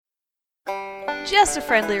Just a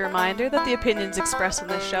friendly reminder that the opinions expressed on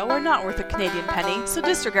this show are not worth a Canadian penny, so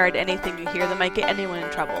disregard anything you hear that might get anyone in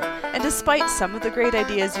trouble. And despite some of the great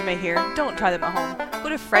ideas you may hear, don't try them at home. Go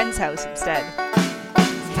to a friend's house instead.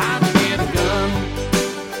 It's time to get a gun.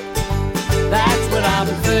 That's what I've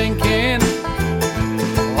been thinking.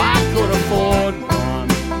 Well, I could afford one.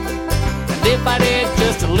 And if I did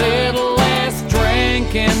just a little less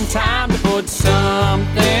drinking, time to put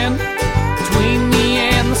something between me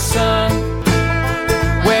and the sun.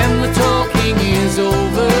 When the talking is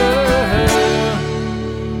over,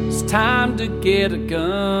 it's time to get a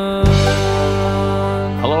gun.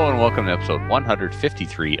 Hello and welcome to episode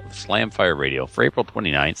 153 of Slamfire Radio for April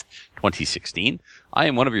 29th, 2016. I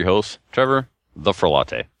am one of your hosts, Trevor, the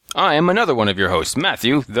Frelate. I am another one of your hosts,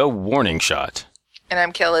 Matthew, the Warning Shot. And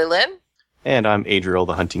I'm Kelly Lynn. And I'm Adriel,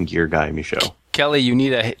 the hunting gear guy, Michaud. Kelly, you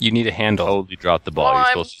need a handle. Totally dropped the ball. Well, You're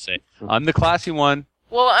supposed to say, I'm the classy one.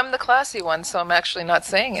 Well, I'm the classy one, so I'm actually not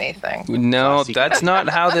saying anything. No, Classy. that's not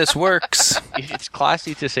how this works. It's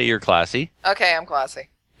classy to say you're classy. Okay, I'm classy.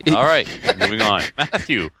 All right, moving on.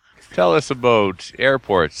 Matthew, tell us about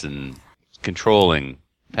airports and controlling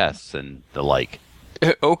pests and the like.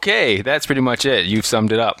 Okay, that's pretty much it. You've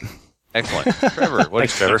summed it up. Excellent. Trevor, what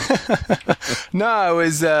is Trevor. No, it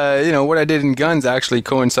was, what I did in guns actually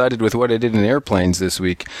coincided with what I did in airplanes this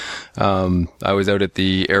week. I was out at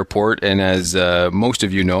the airport, and as most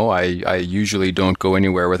of you know, I usually don't go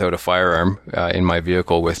anywhere without a firearm in my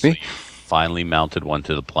vehicle with me. finally mounted one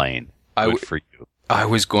to the plane? Good for you. I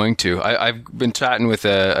was going to. I've been chatting with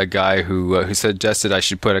a guy who suggested I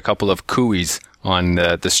should put a couple of Cooeys on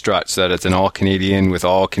the strut so that it's an all-Canadian with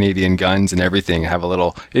all Canadian guns and everything. Have a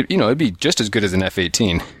little, it'd be just as good as an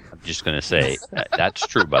F-18. I'm just going to say, that's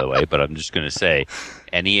true, by the way, but I'm just going to say,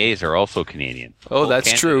 NEAs are also Canadian. Oh, that's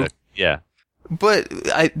Canada, true. Yeah. But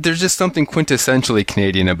there's just something quintessentially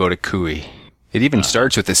Canadian about a Cooey. It even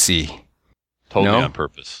starts with a C. Totally No? on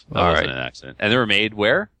purpose. That All wasn't right. an accident. And they were made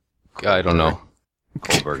where? I don't know.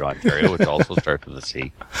 Coburg, Ontario, which also starts with a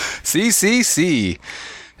C. C.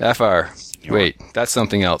 FR. You're Wait, that's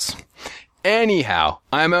something else. Anyhow,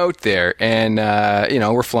 I'm out there and,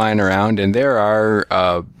 we're flying around and there are,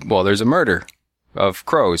 there's a murder of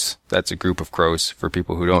crows. That's a group of crows for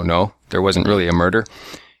people who don't know. There wasn't really a murder.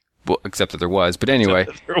 Well, except that there was. But anyway.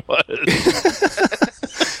 There was.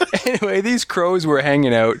 Anyway, these crows were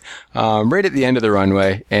hanging out right at the end of the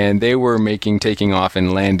runway, and they were taking off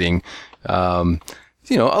and landing, a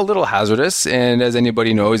little hazardous. And as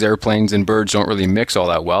anybody knows, airplanes and birds don't really mix all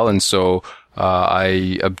that well. And so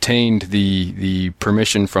I obtained the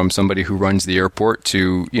permission from somebody who runs the airport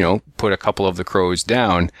to, put a couple of the crows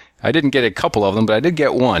down. I didn't get a couple of them, but I did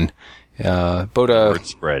get one. Word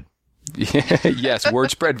spread. Yes,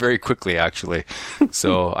 word spread very quickly, actually.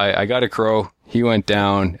 So I got a crow. He went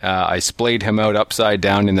down. I splayed him out upside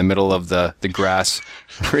down in the middle of the grass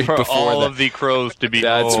right For before all of the crows to be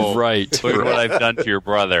That's oh, right. Look at what I've done to your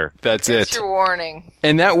brother. That's That's it. your warning.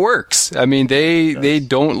 And that works. I mean, they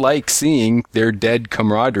don't like seeing their dead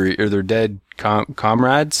camaraderie or their dead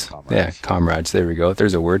comrades. Yeah, comrades. There we go.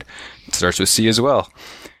 There's a word. It starts with C as well.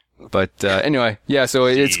 But anyway, yeah. So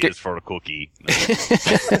it's C is for a cookie.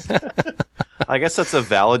 I guess that's a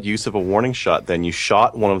valid use of a warning shot. Then you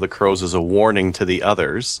shot one of the crows as a warning to the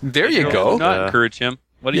others. there you Do go. not encourage him.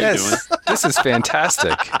 What are you doing? Yes, this is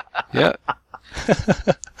fantastic. Yeah.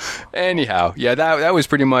 Anyhow, yeah, that was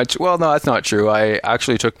pretty much. Well, no, that's not true. I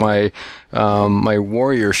actually took my my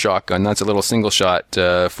Warrior shotgun. That's a little single shot,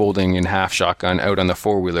 folding in half shotgun out on the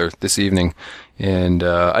 4-wheeler this evening, and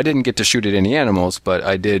I didn't get to shoot at any animals, but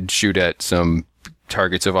I did shoot at some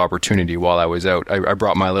targets of opportunity while I was out. I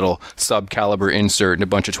brought my little sub-caliber insert and a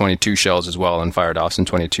bunch of 22 shells as well, and fired off some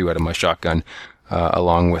 22 out of my shotgun.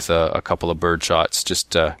 Along with a couple of bird shots,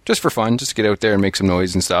 just for fun, just to get out there and make some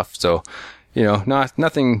noise and stuff. So,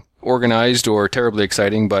 nothing organized or terribly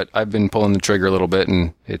exciting, but I've been pulling the trigger a little bit,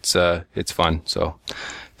 and it's fun. So,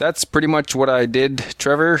 that's pretty much what I did.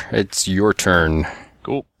 Trevor, it's your turn.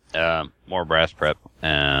 Cool. More brass prep.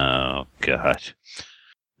 Oh, gosh.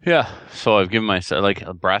 Yeah, so I've given myself,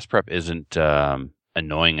 brass prep isn't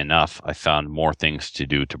annoying enough. I found more things to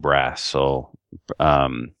do to brass. So,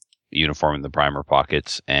 uniforming the primer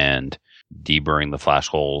pockets and deburring the flash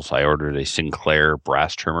holes. I ordered a Sinclair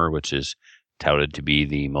brass trimmer, which is touted to be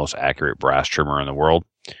the most accurate brass trimmer in the world.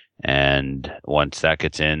 And once that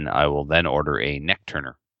gets in, I will then order a neck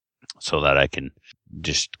turner so that I can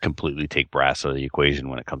just completely take brass out of the equation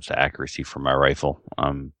when it comes to accuracy for my rifle.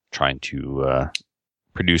 I'm trying to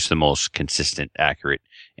produce the most consistent, accurate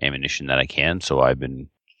ammunition that I can. So I've been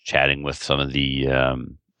chatting with some of the,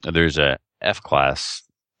 there's a F-class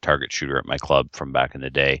target shooter at my club from back in the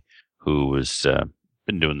day who was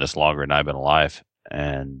been doing this longer than I've been alive,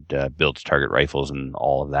 and builds target rifles and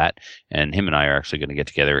all of that. And him and I are actually going to get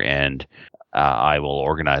together, and I will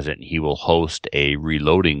organize it, and he will host a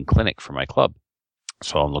reloading clinic for my club.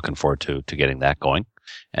 So I'm looking forward to getting that going.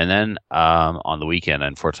 And then on the weekend,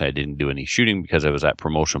 unfortunately, I didn't do any shooting because I was at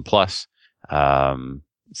Promotion Plus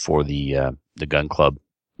for the gun club.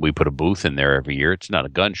 We put a booth in there every year. It's not a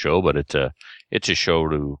gun show, but it's a show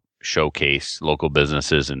to showcase local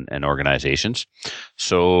businesses and organizations.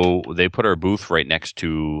 So they put our booth right next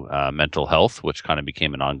to mental health, which kind of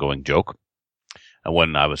became an ongoing joke. And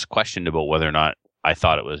when I was questioned about whether or not I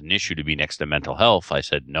thought it was an issue to be next to mental health, I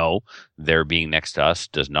said, no, their being next to us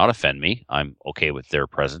does not offend me. I'm okay with their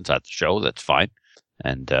presence at the show. That's fine.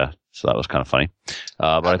 And so that was kind of funny.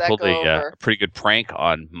 But I pulled a pretty good prank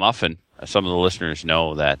on Muffin. Some of the listeners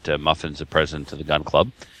know that Muffin's the president of the gun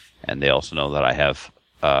club, and they also know that I have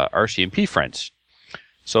RCMP friends.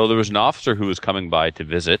 So there was an officer who was coming by to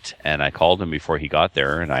visit, and I called him before he got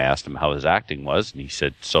there, and I asked him how his acting was, and he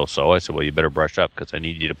said, so-so. I said, well, you better brush up because I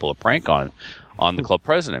need you to pull a prank on the club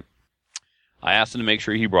president. I asked him to make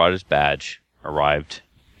sure he brought his badge, arrived,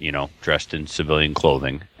 dressed in civilian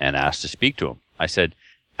clothing, and asked to speak to him. I said,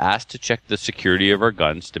 ask to check the security of our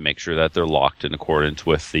guns to make sure that they're locked in accordance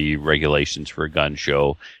with the regulations for a gun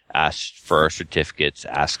show, ask for our certificates,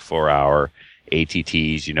 ask for our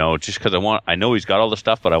ATTs, just because I know he's got all the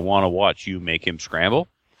stuff, but I want to watch you make him scramble.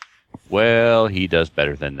 Well, he does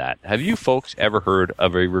better than that. Have you folks ever heard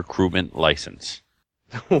of a recruitment license?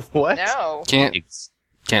 What? No. Can't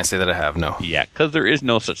say that I have, no. Yeah, because there is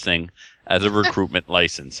no such thing as a recruitment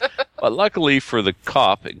license. But luckily for the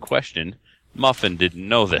cop in question, Muffin didn't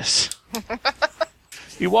know this.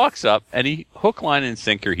 He walks up, and he hook, line, and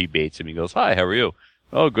sinker, he baits him. He goes, hi, how are you?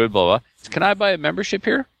 Oh, good, blah, blah. Can I buy a membership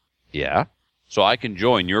here? Yeah. So I can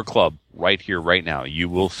join your club right here, right now. You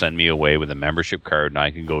will send me away with a membership card, and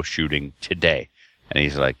I can go shooting today. And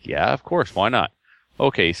he's like, yeah, of course, why not?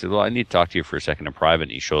 Okay, he said, well, I need to talk to you for a second in private,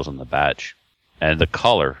 and he shows him the badge. And the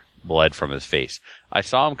color bled from his face. I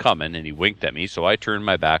saw him coming, and he winked at me, so I turned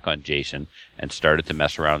my back on Jason and started to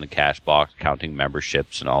mess around in the cash box, counting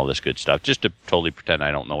memberships and all this good stuff, just to totally pretend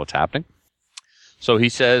I don't know what's happening. So he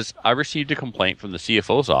says, I received a complaint from the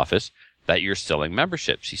CFO's office that you're selling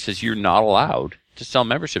memberships. He says, you're not allowed to sell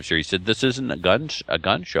memberships here. He said, this isn't a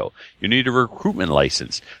gun show. You need a recruitment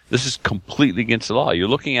license. This is completely against the law. You're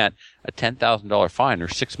looking at a $10,000 fine or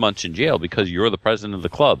 6 months in jail because you're the president of the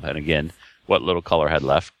club. And again, what little color had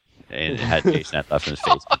left, and it had Jason had left in his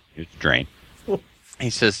face. It was a drain.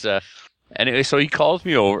 He says, anyway, so he calls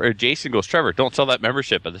me over. Or Jason goes, Trevor, don't sell that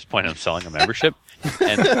membership. At this point, I'm selling a membership.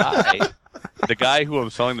 And the guy who I'm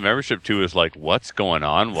selling the membership to is like, what's going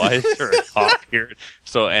on? Why is there a cop here?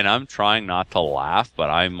 So, and I'm trying not to laugh, but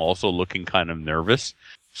I'm also looking kind of nervous.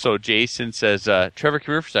 So Jason says, Trevor,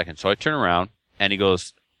 come here for a second. So I turn around, and he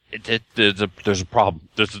goes, there's a problem.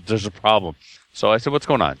 There's a problem. So I said, what's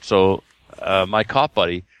going on? So my cop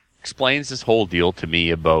buddy explains this whole deal to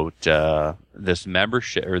me about this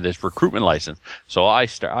membership or this recruitment license. So I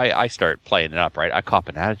start playing it up, right? I cop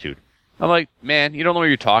an attitude. I'm like, man, you don't know what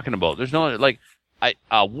you're talking about. There's no, like,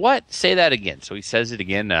 what? Say that again. So he says it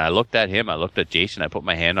again, and I looked at him, I looked at Jason, I put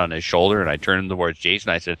my hand on his shoulder, and I turned towards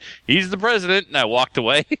Jason. I said, he's the president, and I walked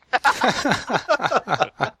away.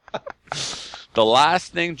 The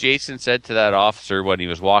last thing Jason said to that officer when he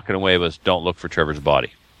was walking away was, don't look for Trevor's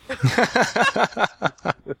body.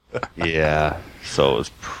 Yeah, so it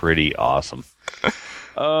was pretty awesome.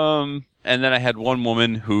 And then I had one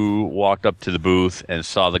woman who walked up to the booth and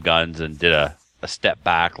saw the guns and did a step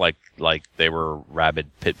back like they were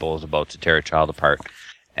rabid pit bulls about to tear a child apart.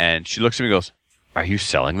 And she looks at me and goes, are you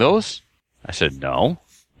selling those? I said, no,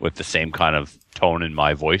 with the same kind of tone in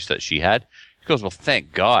my voice that she had. She goes, well,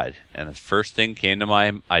 thank God. And the first thing came to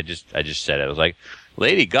mind, I just said it. I was like,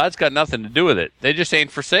 lady, God's got nothing to do with it. They just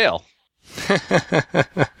ain't for sale.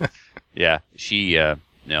 Yeah, she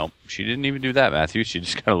didn't even do that, Matthew. She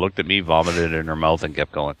just kind of looked at me, vomited in her mouth, and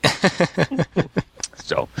kept going.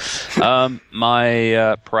 So,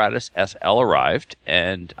 my Paratus SL arrived,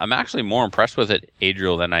 and I'm actually more impressed with it,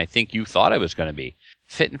 Adriel, than I think you thought I was going to be.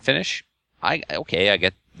 Fit and finish, I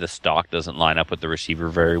get the stock doesn't line up with the receiver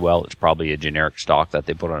very well. It's probably a generic stock that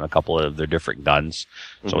they put on a couple of their different guns,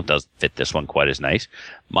 so it doesn't fit this one quite as nice.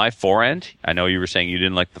 My forend, I know you were saying you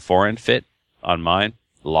didn't like the forend fit on mine.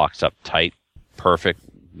 Locks up tight, perfect,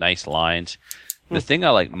 nice lines. The thing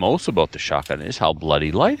I like most about the shotgun is how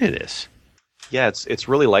bloody light it is. Yeah, it's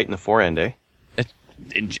really light in the forend, eh?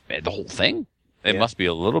 The whole thing. It must be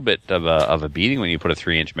a little bit of a beating when you put a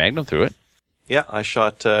 3-inch Magnum through it. Yeah, I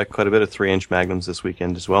shot quite a bit of 3-inch Magnums this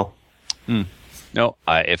weekend as well. No,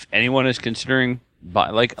 if anyone is considering,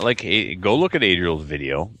 go look at Adriel's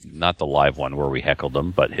video, not the live one where we heckled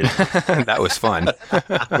him, but his, That was fun.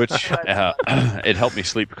 which it helped me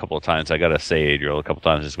sleep a couple of times. I gotta say, Adriel, a couple of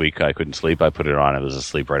times this week I couldn't sleep. I put it on, I was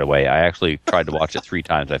asleep right away. I actually tried to watch it 3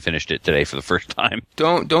 times. I finished it today for the first time.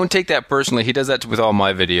 Don't take that personally. He does that with all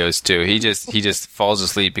my videos too. He just falls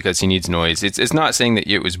asleep because he needs noise. It's not saying that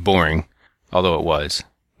it was boring, although it was.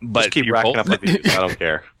 But Just keep you're racking both- up the views. I don't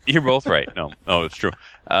care. You're both right. No, it's true.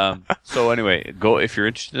 So anyway, go if you're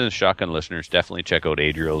interested in the shotgun listeners, definitely check out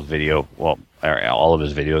Adriel's video. Well, all of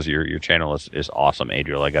his videos. Your channel is awesome,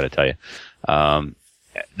 Adriel. I got to tell you.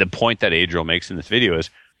 The point that Adriel makes in this video is,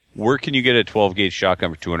 where can you get a 12 gauge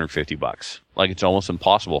shotgun for $250? Like, it's almost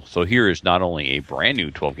impossible. So here is not only a brand new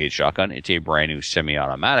 12 gauge shotgun, it's a brand new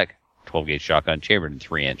semi-automatic 12 gauge shotgun chambered in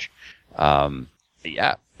 3-inch.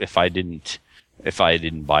 Yeah, if I didn't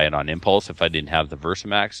buy it on impulse, if I didn't have the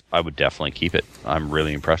Versamax, I would definitely keep it. I'm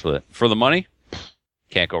really impressed with it. For the money,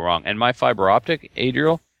 can't go wrong. And my fiber optic,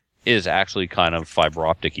 Adriel, is actually kind of fiber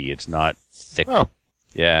optic-y. It's not thick. Oh.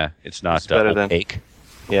 Yeah, it's not It's better than- opaque.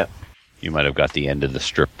 Yeah, You might have got the end of the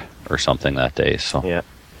strip or something that day. So yeah.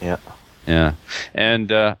 yeah.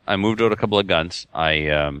 And I moved out a couple of guns.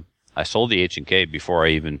 I sold the H&K before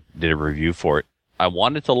I even did a review for it. I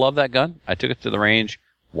wanted to love that gun. I took it to the range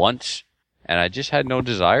once, and I just had no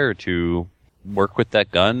desire to work with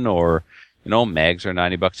that gun. Or, mags are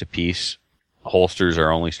 $90 a piece. Holsters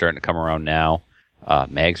are only starting to come around now.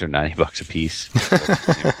 Mags are $90 a piece.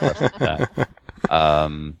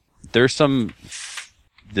 There's some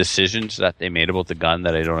decisions that they made about the gun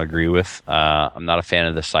that I don't agree with. I'm not a fan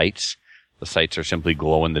of the sights. The sights are simply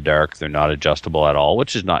glow in the dark. They're not adjustable at all,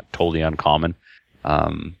 which is not totally uncommon.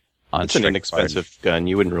 It's an inexpensive gun.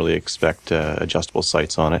 You wouldn't really expect adjustable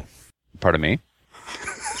sights on it. Pardon me?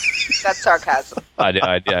 That's sarcasm. I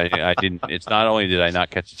didn't. It's not only did I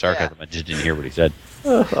not catch the sarcasm, I just didn't hear what he said.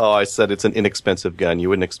 Oh, I said it's an inexpensive gun. You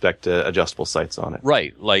wouldn't expect adjustable sights on it.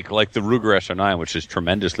 Right, like the Ruger SR9, which is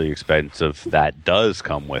tremendously expensive, that does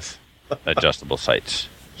come with adjustable sights.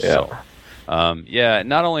 Yeah. So,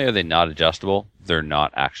 not only are they not adjustable, they're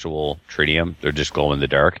not actual tritium. They're just glow in the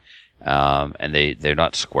dark. And they're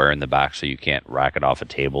not square in the back, so you can't rack it off a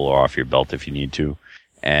table or off your belt if you need to.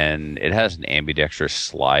 And it has an ambidextrous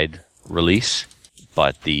slide release,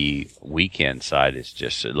 but the weekend side is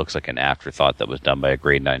just, it looks like an afterthought that was done by a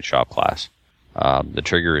grade 9 shop class. The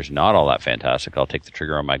trigger is not all that fantastic. I'll take the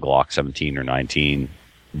trigger on my Glock 17 or 19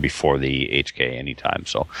 before the HK anytime.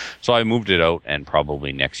 So I moved it out, and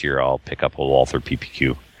probably next year I'll pick up a Walther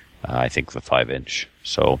PPQ. I think the 5-inch.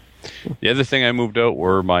 So the other thing I moved out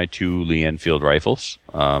were my 2 Lee Enfield rifles.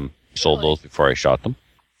 Sold those before I shot them.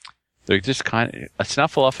 They're just kind of, a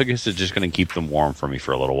Snuffleupagus is just going to keep them warm for me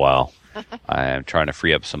for a little while. I'm trying to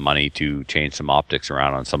free up some money to change some optics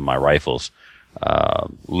around on some of my rifles.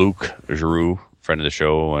 Luke Giroux, friend of the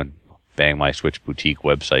show and Bang My Switch Boutique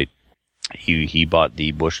website, he bought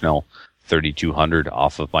the Bushnell 3200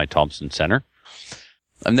 off of my Thompson Center.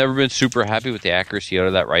 I've never been super happy with the accuracy out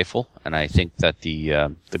of that rifle, and I think that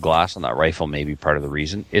the glass on that rifle may be part of the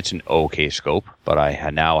reason. It's an okay scope, but I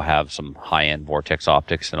now have some high-end Vortex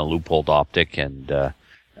optics and a loopholed optic, and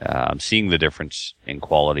I'm seeing the difference in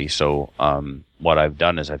quality. So what I've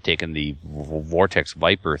done is I've taken the Vortex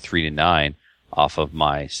Viper 3-9 off of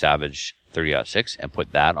my Savage 30-06 and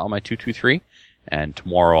put that on my 223, and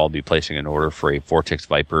tomorrow I'll be placing an order for a Vortex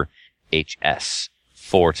Viper HS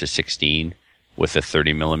 4-16 with a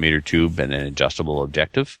 30mm tube and an adjustable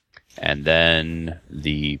objective. And then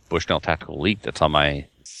the Bushnell Tactical Elite that's on my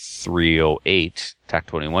 308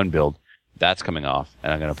 TAC-21 build, that's coming off,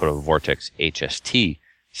 and I'm going to put a Vortex HST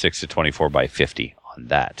 6-24x50 on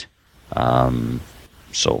that.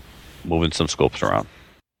 So moving some scopes around.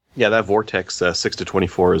 Yeah, that Vortex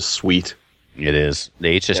 6-24 is sweet. It is.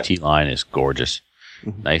 The HST line is gorgeous.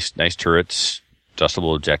 Mm-hmm. Nice turrets,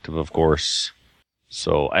 adjustable objective, of course.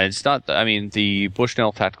 So, and it's not, I mean, the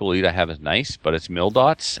Bushnell Tactical Elite I have is nice, but it's mil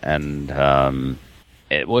dots, and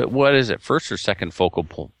what is it, first or second focal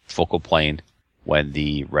plane when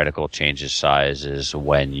the reticle changes size is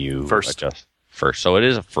when you adjust? First. So it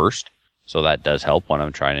is a first, so that does help when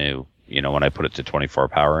I'm trying to, when I put it to 24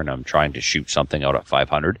 power and I'm trying to shoot something out at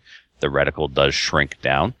 500, the reticle does shrink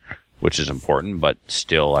down, which is important, but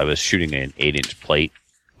still, I was shooting an 8-inch plate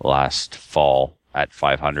last fall at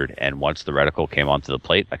 500, and once the reticle came onto the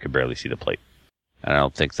plate, I could barely see the plate. And I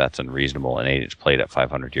don't think that's unreasonable. An 8-inch plate at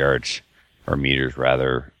 500 yards, or meters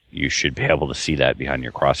rather, you should be able to see that behind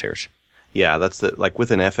your crosshairs. Yeah, that's like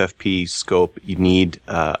with an FFP scope, you need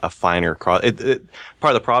a finer cross. Part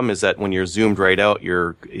of the problem is that when you're zoomed right out,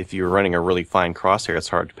 if you're running a really fine crosshair, it's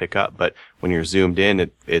hard to pick up. But when you're zoomed in,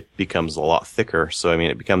 it becomes a lot thicker. So I mean,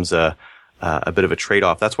 it becomes a bit of a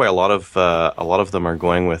trade-off. That's why a lot of them are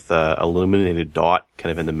going with illuminated dot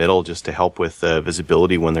kind of in the middle, just to help with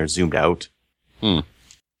visibility when they're zoomed out. I'm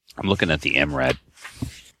looking at the MRAD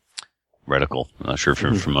reticle. I'm not sure if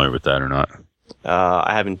you're familiar with that or not.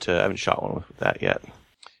 I haven't shot one with that yet.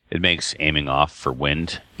 It makes aiming off for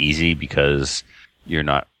wind easy because you're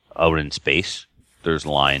not out in space. There's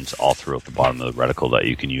lines all throughout the bottom of the reticle that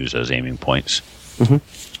you can use as aiming points. Mm-hmm.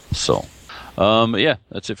 So, yeah,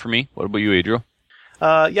 that's it for me. What about you, Adriel?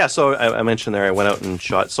 Yeah, so I mentioned there I went out and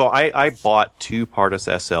shot. So I bought 2 Pardus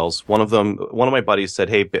SLs. One of my buddies said,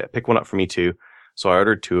 hey, pick one up for me too. So I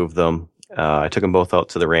ordered 2 of them. I took them both out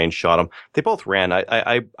to the range, shot them. They both ran.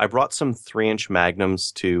 I brought some 3-inch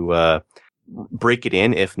magnums to break it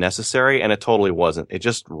in if necessary, and it totally wasn't. It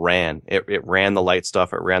just ran. It ran the light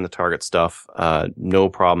stuff. It ran the target stuff. No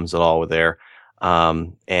problems at all with there.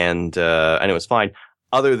 And it was fine,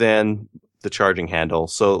 other than the charging handle.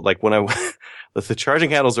 So like when the charging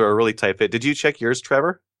handles are a really tight fit. Did you check yours,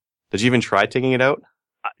 Trevor? Did you even try taking it out?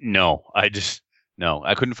 No, I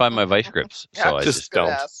couldn't find my vice grips, so I just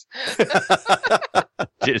don't.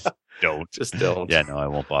 Just don't. Yeah, no, I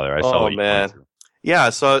won't bother. I saw what you went through.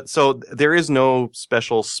 Yeah, so there is no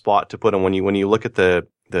special spot to put them when you look at the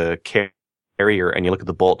carrier and you look at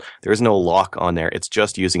the bolt. There is no lock on there. It's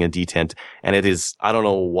just using a detent, and it is, I don't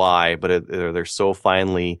know why, but they're so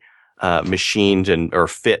finely machined or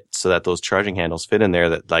fit so that those charging handles fit in there,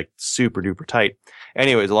 that like super duper tight.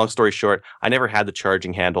 Anyways, long story short, I never had the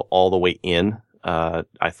charging handle all the way in.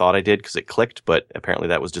 I thought I did because it clicked, but apparently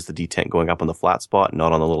that was just the detent going up on the flat spot,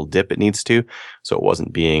 not on the little dip it needs to. So it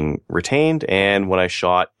wasn't being retained. And when I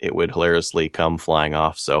shot, it would hilariously come flying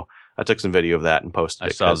off. So I took some video of that and posted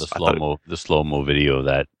it. I saw the slow-mo video of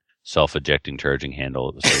that self-ejecting charging handle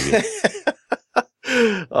at the stadium.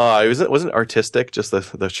 It wasn't artistic, just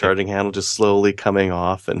the charging handle just slowly coming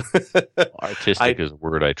off. And artistic is a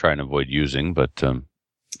word I try and avoid using, but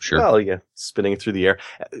sure. Well, yeah, spinning through the air.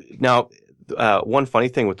 Now, one funny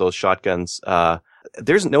thing with those shotguns,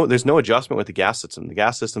 there's no adjustment with the gas system. The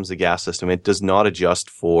gas system's the gas system. It does not adjust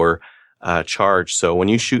for charge. So when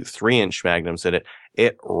you shoot 3-inch magnums at it,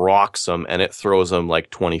 it rocks them and it throws them like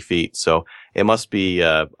 20 feet. So it must be,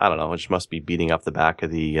 I don't know, it just must be beating up the back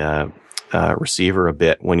of the receiver a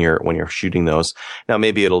bit when you're shooting those. Now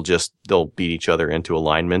maybe they'll beat each other into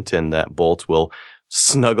alignment, and that bolt will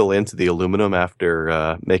snuggle into the aluminum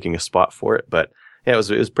after making a spot for it. But yeah,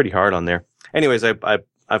 it was pretty hard on there. Anyways,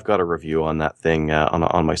 I've got a review on that thing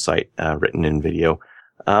on my site, written in video.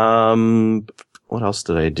 What else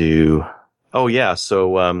did I do? Oh yeah,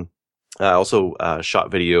 so I also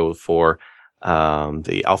shot video for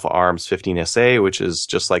the Alpha Arms 15SA, which is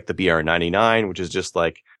just like the BR99, which is just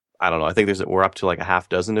like, I don't know, I think we're up to like a half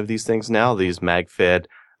dozen of these things now. These mag-fed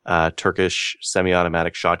Turkish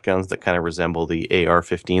semi-automatic shotguns that kind of resemble the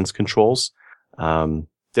AR-15's controls.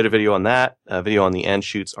 Did a video on that, a video on the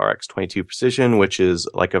Anschutz RX-22 Precision, which is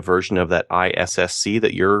like a version of that ISSC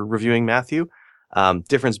that you're reviewing, Matthew.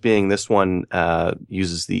 Difference being this one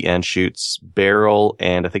uses the Anschutz barrel,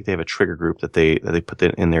 and I think they have a trigger group that they put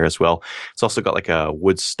in there as well. It's also got like a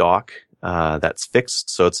wood stock that's fixed,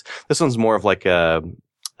 so this one's more of like a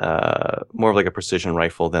precision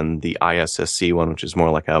rifle than the ISSC one, which is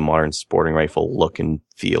more like a modern sporting rifle look and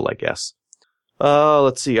feel, I guess.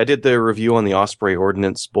 Let's see. I did the review on the Osprey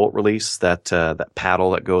Ordnance bolt release, that paddle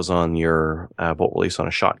that goes on your bolt release on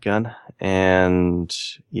a shotgun. And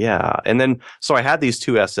yeah. And then, so I had these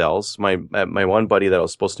 2 SLs. My one buddy that I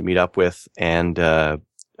was supposed to meet up with and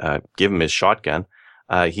give him his shotgun,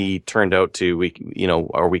 he turned out to,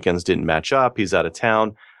 our weekends didn't match up. He's out of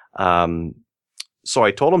town. So I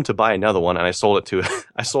told him to buy another one, and I sold it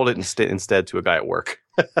instead to a guy at work.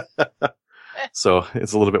 So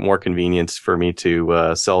it's a little bit more convenient for me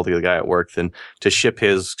to sell to the guy at work than to ship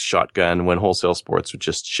his shotgun, when Wholesale Sports would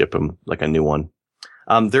just ship him like a new one.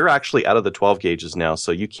 They're actually out of the 12 gauges now,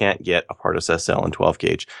 so you can't get a Pardus SL in 12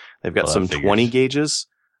 gauge. They've got some 20 gauges,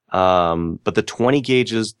 but the 20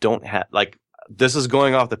 gauges don't have, like, this is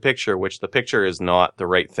going off the picture, which the picture is not the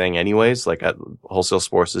right thing anyways. Like, Wholesale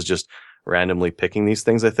Sports is just randomly picking these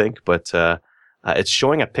things, I think, but it's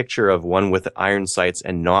showing a picture of one with iron sights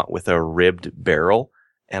and not with a ribbed barrel.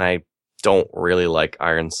 And I don't really like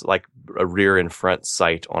irons, like a rear and front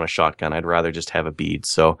sight on a shotgun. I'd rather just have a bead.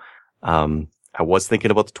 So, I was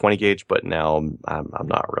thinking about the 20 gauge, but now I'm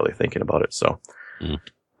not really thinking about it. So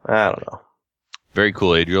I don't know. Very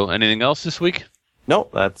cool, Adriel. Anything else this week? No,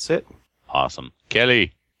 that's it. Awesome.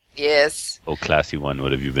 Kelly. Yes. Oh, classy one.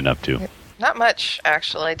 What have you been up to? Not much,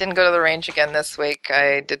 actually. I didn't go to the range again this week.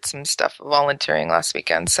 I did some stuff volunteering last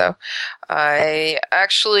weekend. So I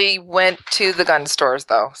actually went to the gun stores,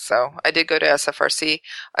 though. So I did go to SFRC.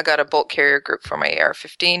 I got a bolt carrier group for my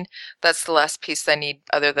AR-15. That's the last piece I need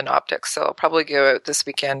other than optics. So I'll probably go out this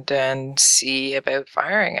weekend and see about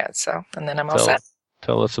firing it. So, and then I'm all set.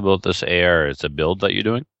 Tell us about this AR. It's a build that you're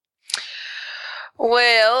doing?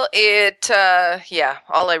 Well,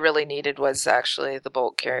 all I really needed was actually the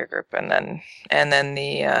bolt carrier group and then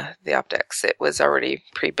the optics. It was already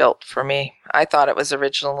pre-built for me. I thought it was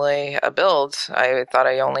originally a build. I thought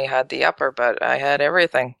I only had the upper, but I had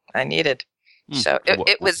everything I needed. So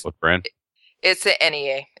it was. What brand? It's an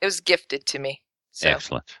NEA. It was gifted to me. So,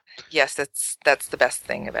 excellent. Yes, that's the best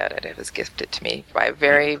thing about it. It was gifted to me by a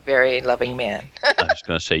very, very loving man. I was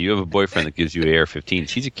going to say, you have a boyfriend that gives you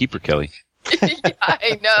AR-15s. He's a keeper, Kelly.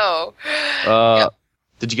 I know.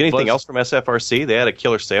 Did you get anything else from SFRC? They had a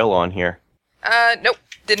killer sale on here. Nope.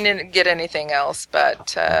 Didn't get anything else,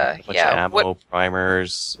 but bunch of ammo,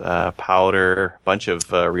 primers, powder, bunch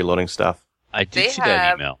of reloading stuff. I did see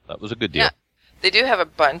that email. That was a good deal. Yeah, they do have a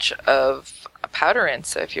bunch of powder in,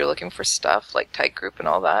 so if you're looking for stuff like tight group and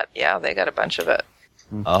all that, yeah, they got a bunch of it.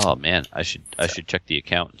 Oh man, I should check the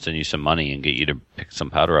account and send you some money and get you to pick some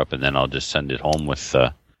powder up, and then I'll just send it home with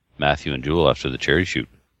Matthew and Jewel after the charity shoot.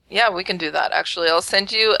 Yeah, we can do that. Actually, I'll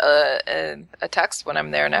send you a text when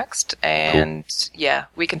I'm there next, and yeah,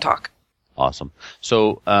 we can talk. Awesome.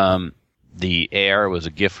 So the AR was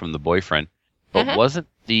a gift from the boyfriend, but wasn't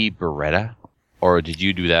the Beretta, or did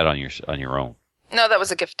you do that on your own? No, that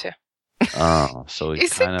was a gift too. Oh, so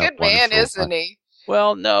he's a good man, isn't he?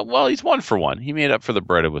 Well, no. Well, he's one for one. He made up for the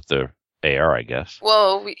Beretta with the AR, I guess.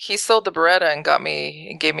 Well, he sold the Beretta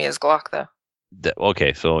and gave me his Glock, though.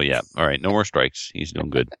 Okay, so yeah. All right, no more strikes. He's doing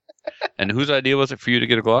good. And whose idea was it for you to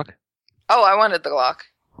get a Glock? Oh, I wanted the Glock.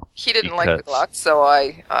 He didn't like the Glock, so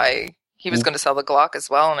he was going to sell the Glock as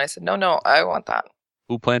well, and I said, no, I want that.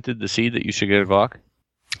 Who planted the seed that you should get a Glock?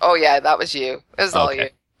 Oh, yeah, that was you. It was all you.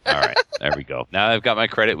 All right, there we go. Now I've got my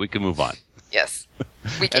credit. We can move on. Yes.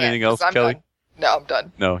 We can. Anything else, Kelly? Done. No, I'm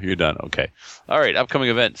done. No, you're done. Okay. All right, upcoming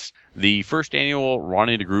events. The first annual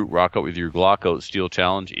Ronnie DeGroot Rock Out With Your Glock Out Steel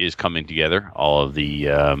Challenge is coming together. All of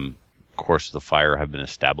the course of the fire have been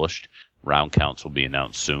established. Round counts will be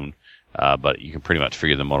announced soon, but you can pretty much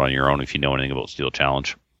figure them out on your own if you know anything about Steel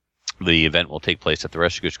Challenge. The event will take place at the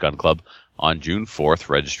Rescue Gun Club on June 4th,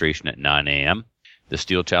 registration at 9 a.m. The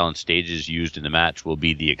Steel Challenge stages used in the match will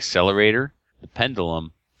be the Accelerator, the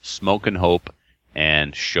Pendulum, Smoke and Hope,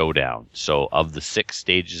 and Showdown. So of the 6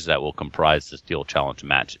 stages that will comprise the Steel Challenge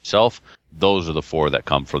match itself, those are the 4 that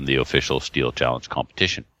come from the official Steel Challenge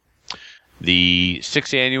competition. The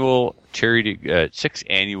 6th annual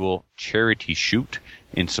charity shoot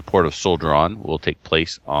in support of Soldier On will take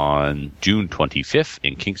place on June 25th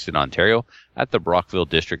in Kingston, Ontario at the Brockville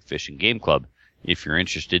District Fish and Game Club. If you're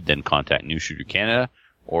interested, then contact New Shooter Canada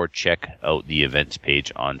or check out the events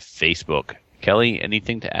page on Facebook. Kelly,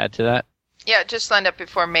 anything to add to that? Yeah, just sign up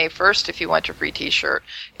before May 1st if you want your free t-shirt.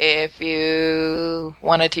 If you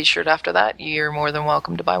want a t-shirt after that, you're more than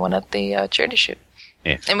welcome to buy one at the charity shoot.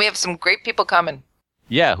 Yeah. And we have some great people coming.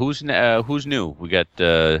 Yeah, who's new? We got,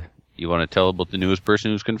 you want to tell about the newest person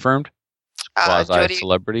who's confirmed?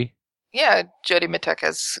 Quasi-celebrity? Yeah, Jody Mitek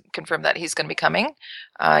has confirmed that he's going to be coming.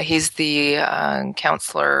 He's the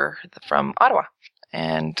counselor from Ottawa.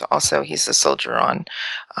 And also he's a soldier on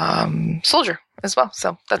Soldier as well.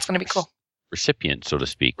 So that's going to be cool. Recipient, so to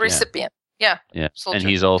speak. Recipient, yeah. Soldier. And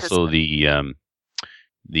he's also the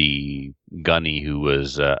gunny who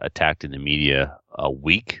was attacked in the media a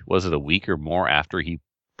week or more after he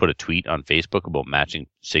put a tweet on Facebook about matching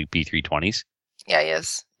SIG P320s. Yeah, he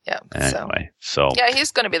is. Yeah. Anyway, so yeah,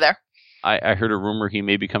 he's going to be there. I heard a rumor he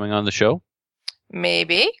may be coming on the show.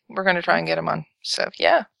 Maybe. We're going to try and get him on. So,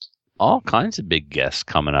 yeah. All kinds of big guests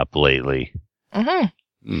coming up lately.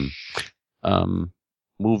 Mm-hmm.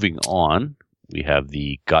 Moving on, we have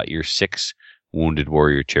the Got Your 6 Wounded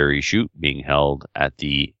Warrior Charity Shoot being held at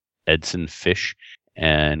the Edson Fish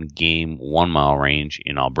and Game 1 Mile Range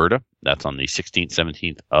in Alberta. That's on the 16th,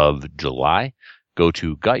 17th of July. Go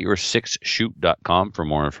to gotyoursixshoot.com for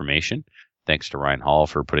more information. Thanks to Ryan Hall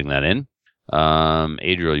for putting that in.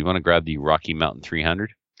 Adriel, you want to grab the Rocky Mountain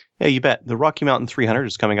 300? Yeah, you bet. The Rocky Mountain 300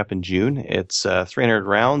 is coming up in June. It's 300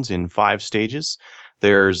 rounds in 5 stages.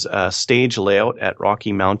 There's a stage layout at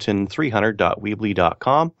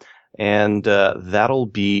rockymountain300.weebly.com, and that'll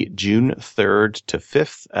be June 3rd to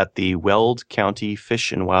 5th at the Weld County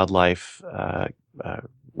Fish and Wildlife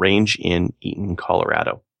Range in Eaton,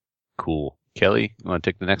 Colorado. Cool. Kelly, you want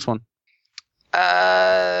to take the next one?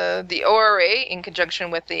 The ORA, in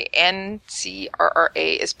conjunction with the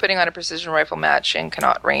NCRRA, is putting on a precision rifle match in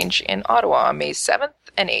Connaught Range in Ottawa on May 7th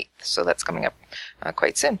and 8th. So that's coming up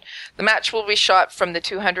quite soon. The match will be shot from the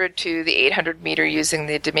 200 to the 800 meter using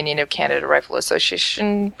the Dominion of Canada Rifle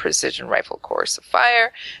Association Precision Rifle Course of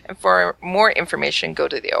Fire. And for more information, go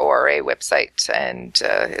to the ORA website, and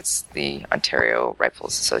it's the Ontario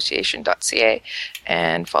Rifles Association.ca,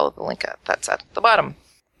 and follow the link that's at the bottom.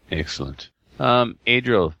 Excellent.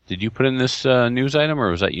 Adriel, did you put in this news item,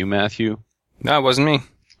 or was that you, Matthew? No, it wasn't me.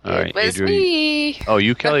 All right, It was Adriel, me. Oh,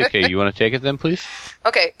 you, Kelly? Okay, you want to take it then, please?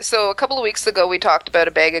 Okay, so a couple of weeks ago we talked about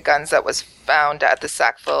a bag of guns that was found at the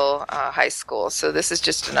Sackville High School, so this is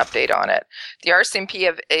just an update on it. The RCMP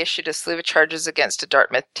have issued a slew of charges against a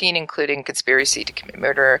Dartmouth teen, including conspiracy to commit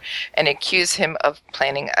murder, and accuse him of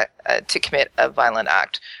planning to commit a violent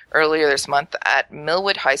act earlier this month at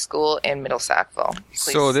Millwood High School in Middle Sackville.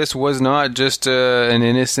 So this was not just an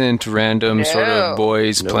innocent, random sort of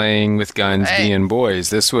boys playing with guns being boys.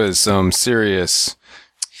 This was some serious...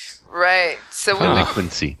 Right. So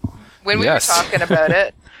Delinquency. when we Yes. were talking about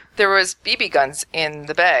it, there was BB guns in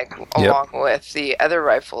the bag along with the other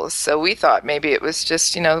rifles. So we thought maybe it was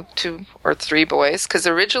just, 2 or 3 boys. Because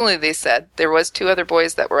originally they said there was 2 other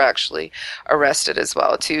boys that were actually arrested as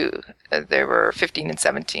well. They were 15 and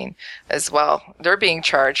 17 as well. They're being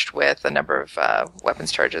charged with a number of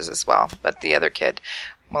weapons charges as well. But the other kid,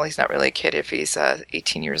 well, he's not really a kid if he's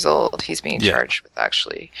 18 years old. He's being charged with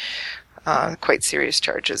actually quite serious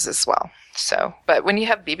charges as well. So, but when you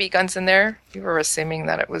have BB guns in there, you were assuming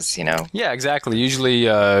that it was, Yeah, exactly. Usually,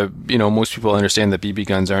 most people understand that BB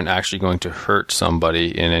guns aren't actually going to hurt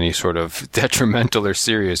somebody in any sort of detrimental or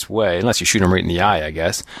serious way, unless you shoot them right in the eye, I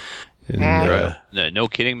guess. And, No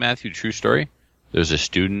kidding, Matthew. True story. There's a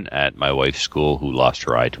student at my wife's school who lost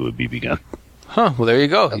her eye to a BB gun. Huh, well, there you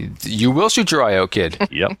go. You will shoot your eye out, kid.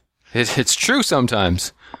 Yep. It's true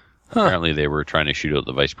sometimes. Apparently, they were trying to shoot out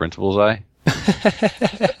the vice principal's eye.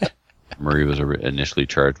 Murray was initially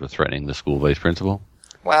charged with threatening the school vice principal.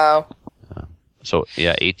 wow. So,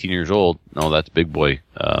 yeah, 18 years old. No, that's big boy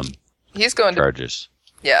He's going to, charges.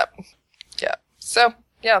 yeah. So,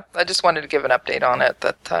 yeah, I just wanted to give an update on it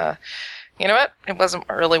that, you know what? It wasn't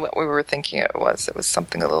really what we were thinking it was. It was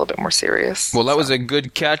something a little bit more serious. Well, that was a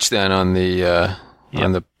good catch then on the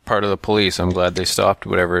part of the police. I'm glad they stopped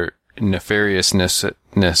whatever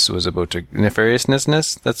nefariousness was about to...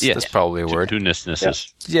 Nefariousness? That's probably a word.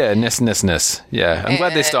 Two-ness-nesses. Yeah, ness. Yeah, I'm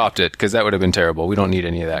glad they stopped it, because that would have been terrible. We don't need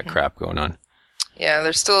any of that crap going on. Yeah,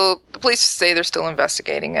 the police say they're still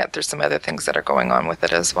investigating it. There's some other things that are going on with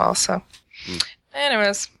it as well, so.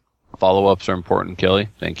 Anyways. Follow-ups are important, Kelly.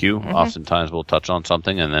 Thank you. Oftentimes we'll touch on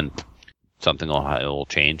something and then something will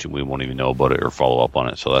change and we won't even know about it or follow up on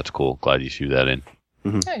it. So that's cool. Glad you threw that in.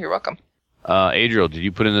 Yeah, you're welcome. Adriel, did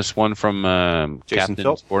you put in this one from Jason Captain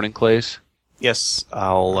Phil. Sporting Clays? Yes,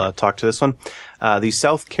 I'll talk to this one. The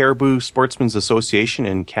South Caribou Sportsmen's Association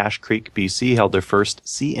in Cache Creek, BC held their first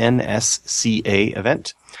CNSCA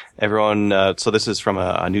event. Everyone, so this is from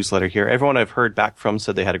a newsletter here. Everyone I've heard back from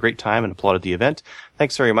said they had a great time and applauded the event.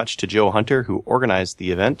 Thanks very much to Joe Hunter, who organized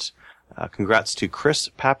the event. Congrats to Chris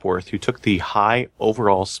Papworth, who took the high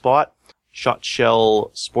overall spot. Shot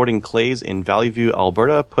Shell Sporting Clays in Valley View,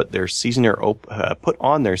 Alberta put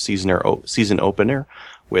on their season opener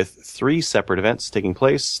with 3 separate events taking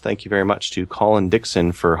place. Thank you very much to Colin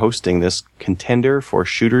Dixon for hosting this contender for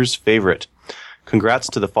shooter's favorite. Congrats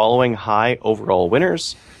to the following high overall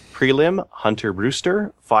winners: Prelim, Hunter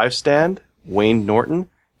Brewster; 5-stand, Wayne Norton;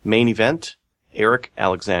 main event, Eric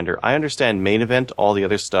Alexander. I understand main event, all the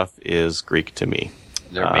other stuff is Greek to me.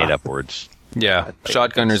 They're made up words. Yeah,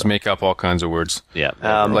 shotgunners make up all kinds of words. Yeah.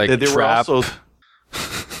 Like there were trap. also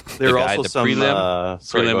there were also the some prelim.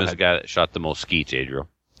 sorry, go Prelim is ahead. the guy that shot the most skeets, Adriel.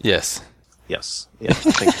 Yes. Yes. Yeah,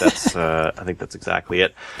 I think that's exactly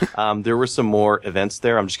it. There were some more events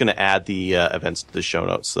there. I'm just going to add the events to the show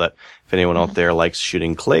notes so that if anyone out there likes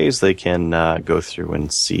shooting clays, they can go through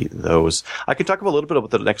and see those. I can talk a little bit about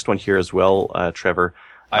the next one here as well, Trevor.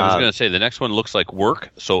 I was going to say the next one looks like work,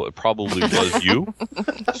 so it probably was you.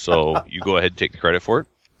 So you go ahead and take the credit for it.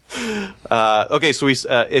 Okay, so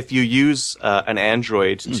if you use an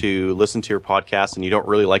Android to listen to your podcast and you don't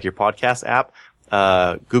really like your podcast app,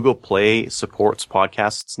 Google Play supports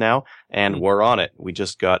podcasts now, and we're on it. We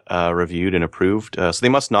just got reviewed and approved, so they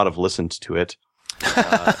must not have listened to it.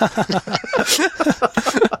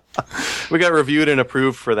 We got reviewed and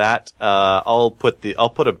approved for that. I'll put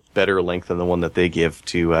a better link than the one that they give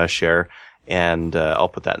to share, and I'll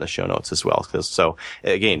put that in the show notes as well. So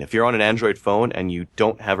again, if you're on an Android phone and you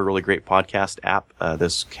don't have a really great podcast app,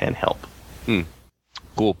 this can help.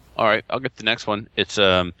 Cool. All right, I'll get the next one. It's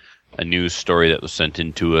a news story that was sent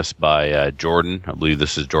in to us by Jordan. I believe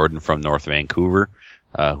this is Jordan from North Vancouver,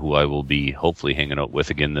 who I will be hopefully hanging out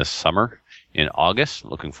with again this summer in August.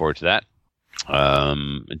 Looking forward to that.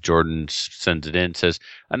 Jordan sends it in, says,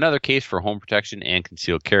 another case for home protection and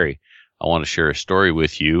concealed carry. I want to share a story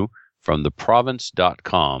with you from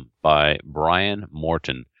theprovince.com by Brian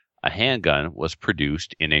Morton. A handgun was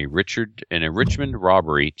produced in a Richmond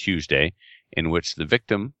robbery Tuesday, in which the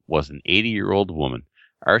victim was an 80-year-old woman.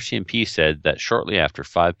 RCMP said that shortly after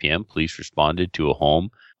 5 p.m., police responded to a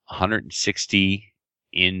home 160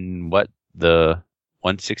 in the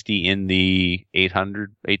 160 in the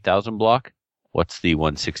 8,000 block. What's the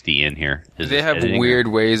 160 in here? They have weird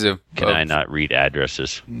ways of... Can I not read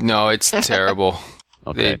addresses? No, it's terrible.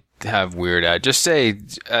 Okay. They have weird just say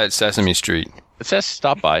at Sesame Street. It says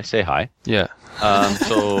stop by, say hi. Yeah.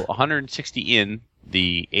 So 160 in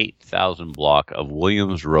the 8,000 block of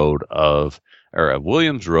Williams Road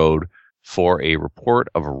for a report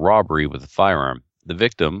of a robbery with a firearm. The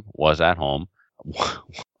victim was at home.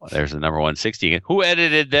 There's the number 160 again. Who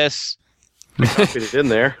edited this? I copied it in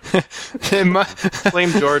there.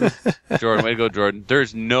 Blame Jordan. Jordan, way to go, Jordan.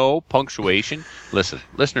 There's no punctuation. Listen,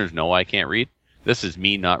 listeners know I can't read. This is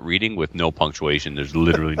me not reading with no punctuation. There's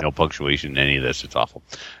literally no punctuation in any of this. It's awful.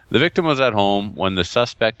 The victim was at home when the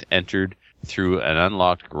suspect entered through an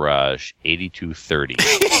unlocked garage, 8230.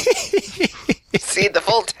 See the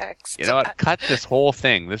full text. You know what? Cut this whole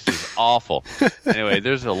thing. This is awful. Anyway,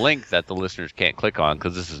 there's a link that the listeners can't click on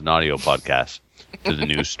because this is an audio podcast to the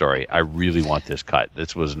news story. I really want this cut.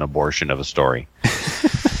 This was an abortion of a story.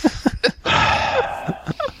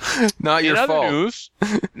 Not your fault. In other news,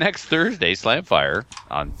 next Thursday, Slamfire,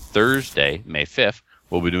 on Thursday, May 5th,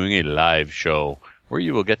 we'll be doing a live show where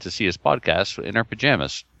you will get to see us podcast in our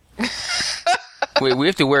pajamas. Wait, we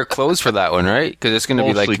have to wear clothes for that one, right? Because it's going to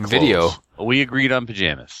be like Mostly video. clothes. We agreed on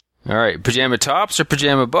pajamas. All right, pajama tops or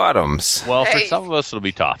pajama bottoms? Well, for Hey. some of us, it'll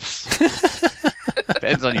be tops.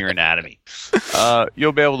 Depends on your anatomy.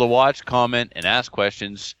 You'll be able to watch, comment, and ask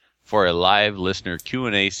questions for a live listener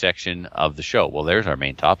Q&A section of the show. Well, there's our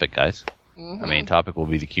main topic, guys. Our main topic will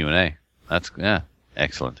be the Q&A. That's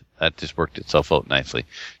excellent. That just worked itself out nicely.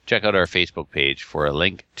 Check out our Facebook page for a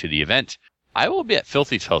link to the event. I will be at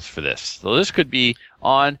Filthy's house for this. So this could be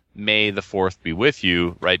on May the 4th, be with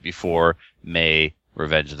you right before May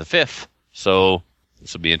Revenge of the 5th. So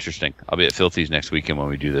this will be interesting. I'll be at Filthy's next weekend when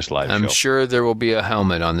we do this live show. I'm sure there will be a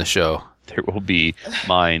helmet on the show. There will be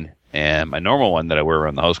mine and my normal one that I wear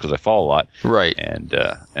around the house because I fall a lot. Right. And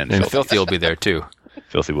Filthy will be there too.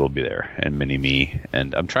 Filthy will be there, and Mini-Me.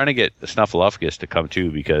 And I'm trying to get Snuffleupagus to come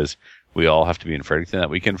too because we all have to be in Fredericton that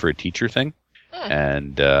weekend for a teacher thing.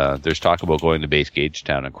 And there's talk about going to base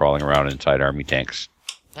Gagetown and crawling around inside army tanks.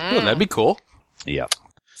 Oh, that'd be cool. Yeah,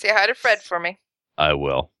 Say hi to Fred for me. I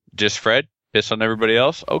will. Just Fred? Piss on everybody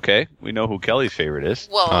else? Okay, we know who Kelly's favorite is.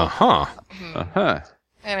 Well, Uh-huh. Uh-huh.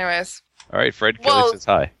 anyways, All right, Fred, Kelly Well- says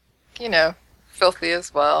hi. you know, Filthy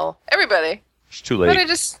as well. Everybody. It's too But late.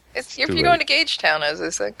 if too you're late. going to Gagetown, as I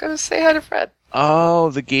said, go say hi to Fred. Oh,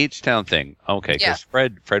 the Gagetown thing. Okay, Yeah.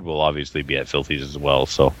 because Fred will obviously be at Filthy's as well,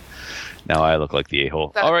 so now I look like the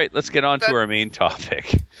a-hole. That- All right, let's get on to that- our main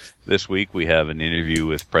topic. This week we have an interview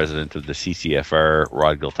with President of the CCFR,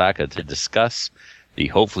 Rod Giltaca, to discuss the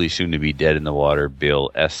hopefully soon-to-be dead-in-the-water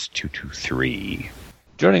Bill S-223.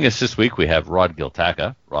 Joining us this week we have Rod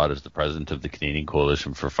Giltaca. Rod is the President of the Canadian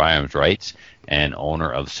Coalition for Firearms Rights and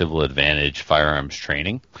owner of Civil Advantage Firearms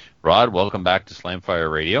Training. Rod, welcome back to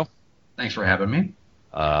Slamfire Radio. Thanks for having me.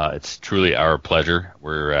 It's truly our pleasure.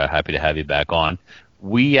 We're happy to have you back on.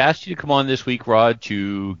 We asked you to come on this week, Rod,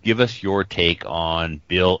 to give us your take on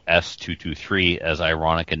Bill S-223, as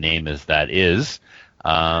ironic a name as that is.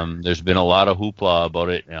 There's been a lot of hoopla about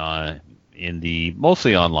it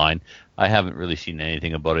mostly online. I haven't really seen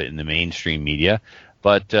anything about it in the mainstream media,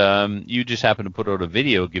 but you just happened to put out a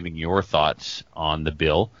video giving your thoughts on the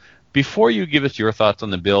bill. Before you give us your thoughts on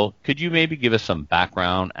the bill, could you maybe give us some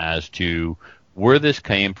background as to where this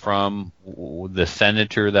came from, the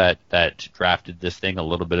senator that drafted this thing, a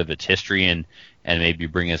little bit of its history, and maybe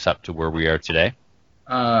bring us up to where we are today?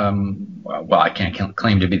 Well, I can't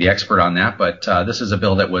claim to be the expert on that, but this is a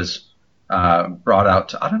bill that was brought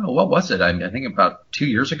out, I don't know, what was it? I think about 2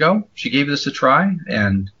 years ago she gave this a try,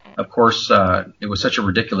 and of course it was such a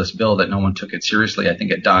ridiculous bill that no one took it seriously. I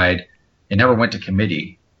think it died. It never went to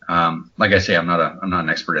committee. Like I say, I'm not an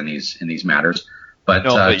expert in these matters, but,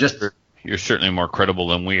 but you're certainly more credible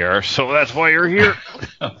than we are, so that's why you're here.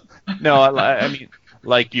 No, I mean,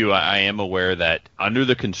 like you, I am aware that under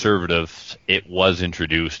the Conservatives, it was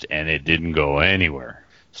introduced and it didn't go anywhere.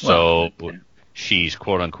 So, she's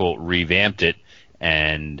quote unquote revamped it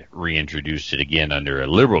and reintroduced it again under a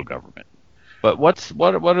Liberal government. But what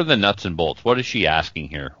are the nuts and bolts? What is she asking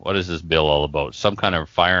here? What is this bill all about? Some kind of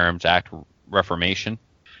Firearms Act reformation?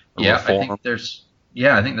 Reform? I think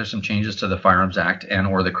there's some changes to the Firearms Act and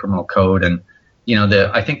or the Criminal Code, and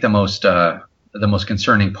I think the most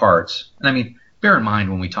concerning parts. And I mean, bear in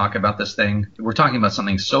mind when we talk about this thing, we're talking about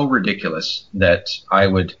something so ridiculous that I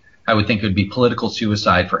would think it would be political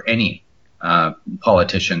suicide for any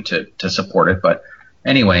politician to support it. But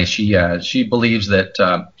anyway, she believes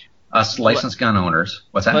that us licensed gun owners.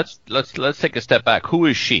 What's that? Let's take a step back. Who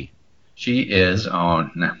is she? She is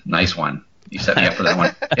nice one. You set me up for that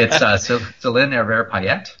one. It's Céline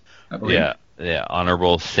Hervé-Payette, I believe. Yeah,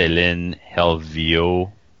 Honorable Céline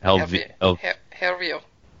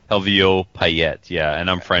Hervé-Payette. Yeah, and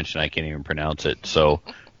I'm French and I can't even pronounce it. So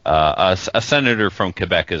a senator from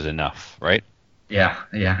Quebec is enough, right? Yeah,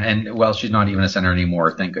 and well, she's not even a senator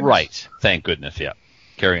anymore, thank goodness. Right, thank goodness. Yeah,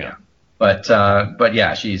 carry on. But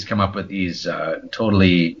yeah, she's come up with these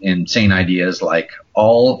totally insane ideas, like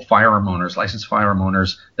all firearm owners, licensed firearm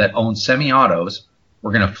owners that own semi-autos,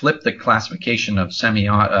 we're going to flip the classification of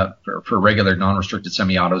for regular non-restricted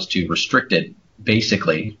semi-autos to restricted.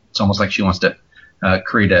 Basically, it's almost like she wants to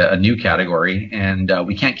create a new category, and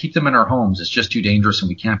we can't keep them in our homes. It's just too dangerous, and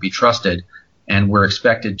we can't be trusted. And we're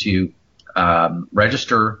expected to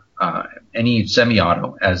register any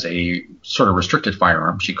semi-auto as a sort of restricted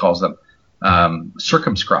firearm. She calls them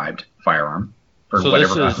circumscribed firearm for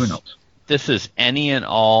whatever. Who knows? This is any and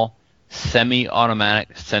all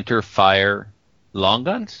semi-automatic center fire long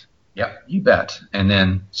guns? Yep, you bet. And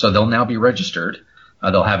then so they'll now be registered.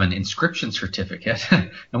 They'll have an inscription certificate,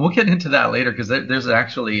 and we'll get into that later because there's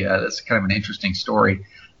actually that's kind of an interesting story.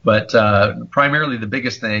 But primarily, the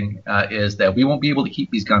biggest thing is that we won't be able to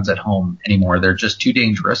keep these guns at home anymore. They're just too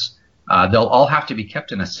dangerous. They'll all have to be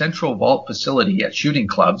kept in a central vault facility at shooting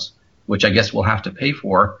clubs, which I guess we'll have to pay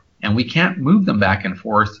for. And we can't move them back and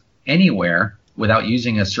forth anywhere without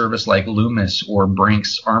using a service like Loomis or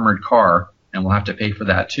Brinks Armored Car, and we'll have to pay for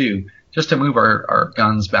that too, just to move our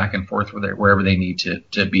guns back and forth wherever they need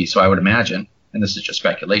to be. So I would imagine, and this is just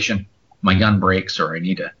speculation, my gun breaks or I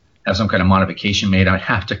need to have some kind of modification made, I'd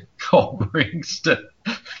have to call Brinks to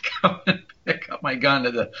come and pick up my gun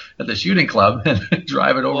at the shooting club and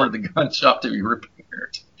drive it over to the gun shop to be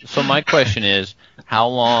repaired. So my question is, how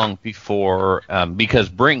long before, because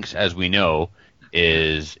Brinks, as we know,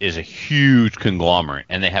 is a huge conglomerate,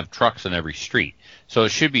 and they have trucks on every street. So it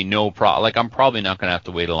should be no problem. Like, I'm probably not going to have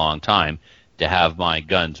to wait a long time to have my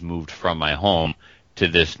guns moved from my home to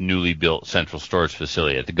this newly built central storage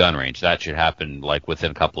facility at the gun range. That should happen, like,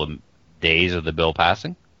 within a couple of days of the bill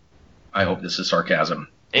passing. I hope this is sarcasm.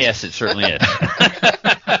 Yes, it certainly is.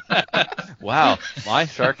 Wow, my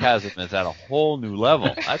sarcasm is at a whole new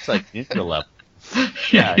level. That's like ninja level.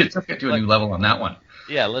 Yeah, you took it to a new level on that one.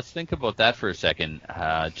 Yeah, let's think about that for a second,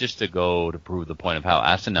 just to prove the point of how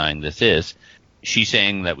asinine this is. She's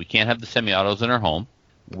saying that we can't have the semi-autos in our home.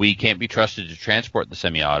 We can't be trusted to transport the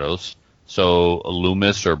semi-autos. So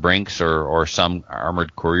Loomis or Brinks or some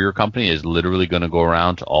armored courier company is literally going to go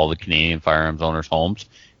around to all the Canadian firearms owners' homes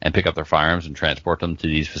and pick up their firearms and transport them to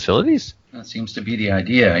these facilities? That seems to be the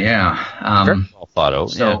idea, yeah. Very well thought out.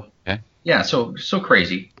 So, yeah. Okay. Yeah, so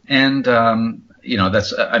crazy. And,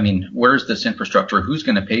 that's, where's this infrastructure? Who's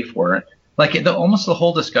going to pay for it? Like, almost the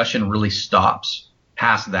whole discussion really stops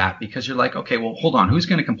past that because you're like, okay, well, hold on. Who's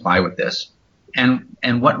going to comply with this?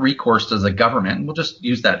 And what recourse does the government, and we'll just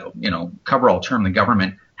use that, coverall term, the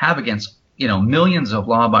government, have against, millions of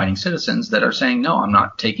law-abiding citizens that are saying, no, I'm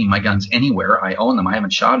not taking my guns anywhere. I own them. I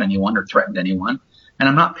haven't shot anyone or threatened anyone. And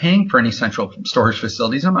I'm not paying for any central storage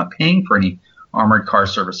facilities. I'm not paying for any armored car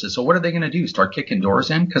services. So what are they going to do? Start kicking doors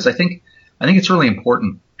in? Because I think it's really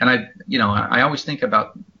important. And I always think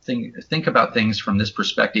about things from this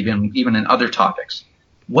perspective, even in other topics.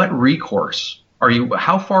 What recourse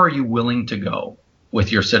how far are you willing to go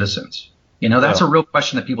with your citizens? That's a real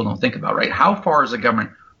question that people don't think about, right? How far is the government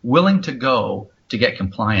willing to go to get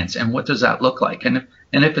compliance, and what does that look like? And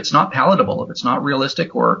if it's not palatable, if it's not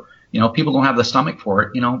realistic, or people don't have the stomach for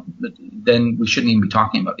it, then we shouldn't even be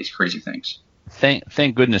talking about these crazy things.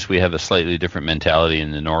 Thank goodness we have a slightly different mentality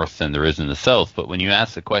in the North than there is in the South. But when you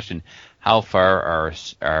ask the question, how far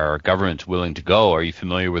are governments willing to go? Are you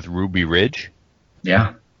familiar with Ruby Ridge?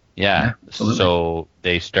 Yeah. Yeah. Absolutely. So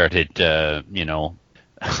they started,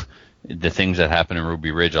 the things that happened in Ruby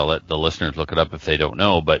Ridge. I'll let the listeners look it up if they don't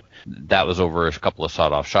know, but that was over a couple of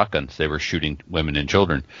sawed-off shotguns. They were shooting women and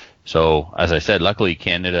children. So, as I said, luckily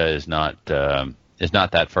Canada is not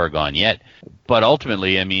that far gone yet. But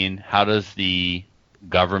ultimately, how does the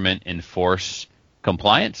government enforce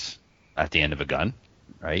compliance at the end of a gun,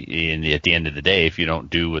 right? And at the end of the day, if you don't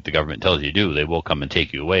do what the government tells you to do, they will come and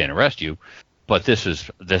take you away and arrest you. But this is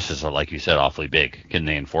like you said, awfully big. Can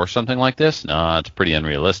they enforce something like this? No, it's pretty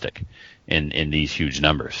unrealistic in these huge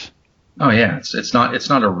numbers. Oh yeah, it's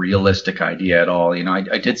not a realistic idea at all. You know,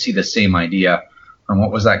 I did see the same idea from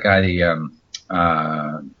what was that guy?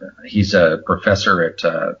 He's a professor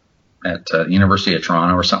at University of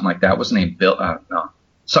Toronto or something like that. Wasn't he Bill? No,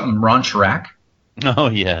 something Ron Chirac. Oh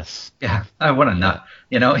yes. Yeah, what a nut.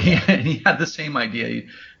 You know, he had the same idea.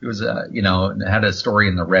 He was had a story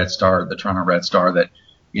in the Toronto Red Star that,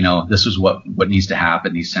 you know, this is what needs to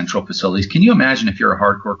happen, these central facilities. Can you imagine if you're a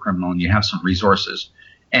hardcore criminal and you have some resources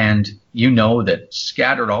and you know that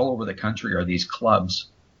scattered all over the country are these clubs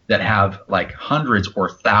that have like hundreds or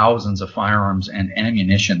thousands of firearms and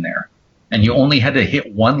ammunition there, and you only had to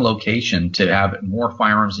hit one location to have more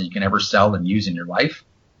firearms than you can ever sell and use in your life?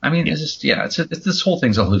 I mean, it's just, it's this whole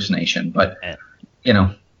thing's a hallucination, but, you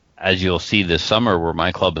know. As you'll see this summer where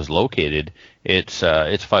my club is located, it's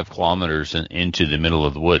 5 kilometers into the middle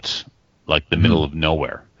of the woods, like the middle of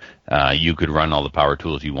nowhere. You could run all the power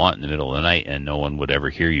tools you want in the middle of the night and no one would ever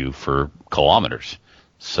hear you for kilometers.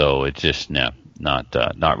 So it's just,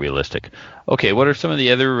 not realistic. Okay. What are some of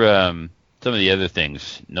the other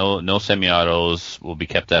things? No semi-autos will be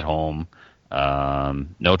kept at home.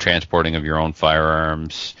 No transporting of your own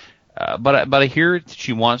firearms. But I hear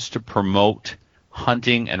she wants to promote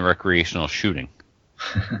hunting and recreational shooting.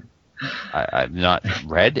 I've not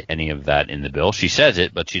read any of that in the bill. She says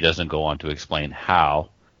it, but she doesn't go on to explain how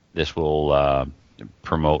this will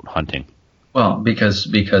promote hunting. Well, because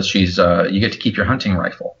she's you get to keep your hunting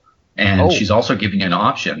rifle. And she's also giving you an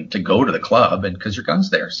option to go to the club, and because your gun's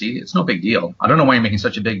there. See, it's no big deal. I don't know why you're making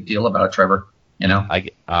such a big deal about it, Trevor. You know,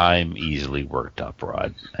 I'm easily worked up,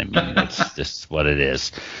 Rod. I mean, it's just what it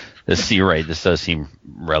is. You're right. This does seem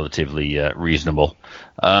relatively reasonable.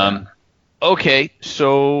 Okay,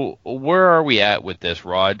 so where are we at with this,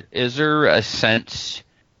 Rod? Is there a sense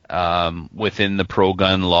within the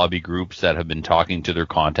pro-gun lobby groups that have been talking to their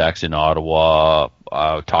contacts in Ottawa,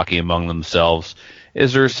 talking among themselves?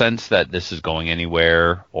 Is there a sense that this is going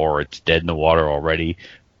anywhere, or it's dead in the water already?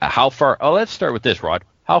 How far? Oh, let's start with this, Rod.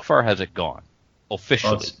 How far has it gone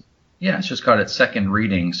officially? Well, it's just got its second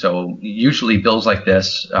reading. So usually bills like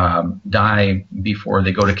this die before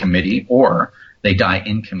they go to committee, or they die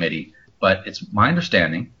in committee. But it's my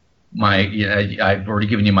understanding. I've already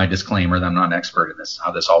given you my disclaimer that I'm not an expert in this,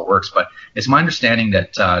 how this all works. But it's my understanding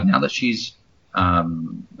that now that she's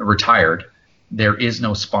retired, there is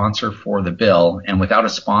no sponsor for the bill, and without a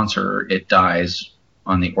sponsor, it dies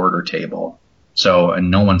on the order table. So, and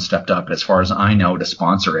no one stepped up, as far as I know, to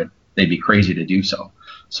sponsor it. They'd be crazy to do so.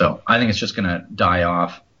 So I think it's just going to die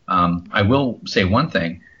off. I will say one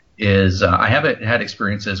thing is I have had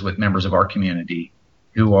experiences with members of our community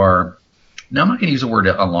who are, now I'm not going to use the word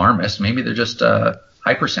alarmist. Maybe they're just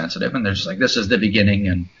hypersensitive, and they're just like, this is the beginning,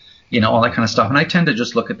 and, you know, all that kind of stuff. And I tend to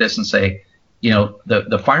just look at this and say, you know,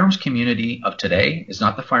 the firearms community of today is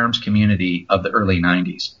not the firearms community of the early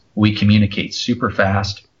 90s. We communicate super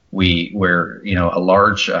fast. We're you know, a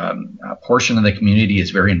large portion of the community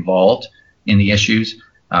is very involved in the issues.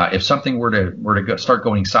 If something were to start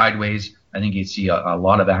going sideways, I think you'd see a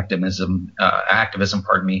lot of activism,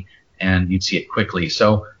 and you'd see it quickly.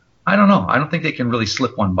 So I don't know. I don't think they can really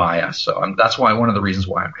slip one by us. So that's why one of the reasons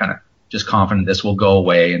why I'm kind of just confident this will go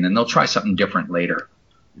away, and then they'll try something different later.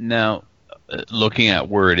 Now, looking at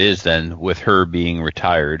where it is then, with her being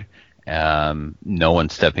retired, no one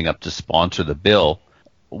stepping up to sponsor the bill,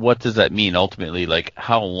 what does that mean ultimately? Like,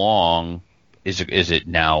 how long is it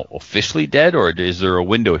now officially dead, or is there a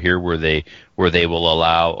window here where they will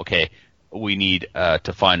allow, okay, we need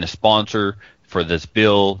to find a sponsor for this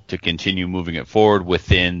bill to continue moving it forward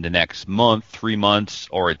within the next month, 3 months,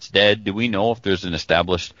 or it's dead? Do we know if there's an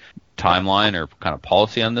established timeline or kind of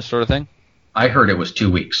policy on this sort of thing? I heard it was 2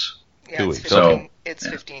 weeks. Yeah, 2 weeks. It's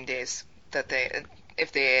 15 days that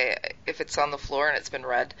if it's on the floor and it's been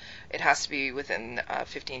read, it has to be within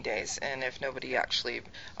 15 days. And if nobody actually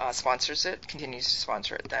continues to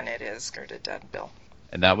sponsor it, then it is a dead bill.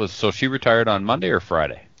 And that was, so she retired on Monday or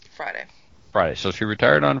Friday? Friday. So she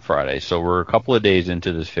retired on Friday. So we're a couple of days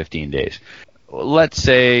into this 15 days. Let's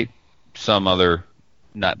say some other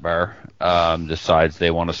nut bar decides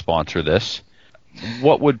they want to sponsor this.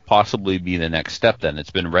 What would possibly be the next step then?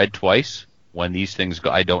 It's been read twice. When these things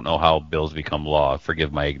go, I don't know how bills become law.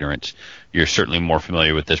 Forgive my ignorance. You're certainly more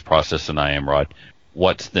familiar with this process than I am, Rod.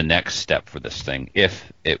 What's the next step for this thing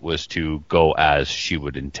if it was to go as she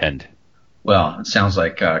would intend? Well, it sounds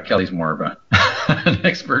like Kelly's more of an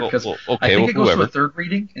expert because I think it goes to a third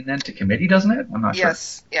reading and then to committee, doesn't it? I'm not sure.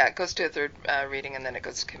 Yes, yeah, it goes to a third reading and then it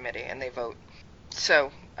goes to committee and they vote.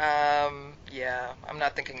 So, yeah, I'm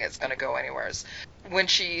not thinking it's going to go anywhere. When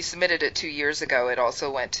she submitted it 2 years ago, it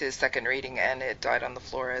also went to second reading and it died on the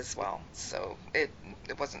floor as well. So it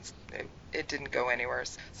didn't go anywhere.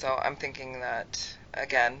 So I'm thinking that,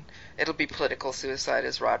 again, it'll be political suicide,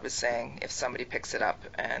 as Rod was saying, if somebody picks it up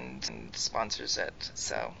and sponsors it.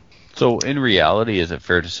 So in reality, is it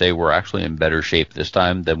fair to say we're actually in better shape this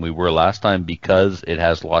time than we were last time because it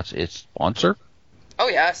has lost its sponsor? Oh,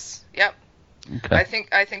 yes. Yep. Okay.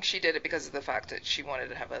 I think she did it because of the fact that she wanted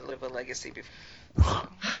to live a legacy before.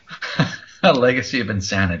 A legacy of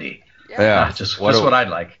insanity. Yeah, just what I'd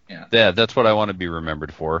like. Yeah, that's what I want to be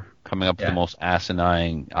remembered for. Coming up with the most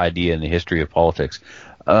asinine idea in the history of politics.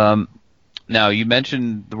 Now, you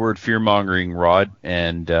mentioned the word fear-mongering, Rod,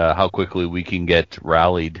 and how quickly we can get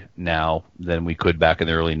rallied now than we could back in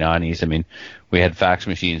the early 90s. I mean, we had fax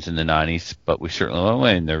machines in the 90s, but we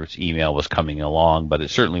certainly, and there was email was coming along, but it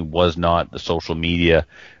certainly was not the social media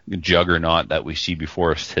juggernaut that we see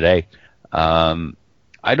before us today.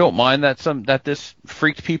 I don't mind that this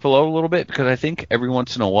freaked people out a little bit because I think every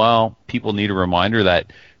once in a while people need a reminder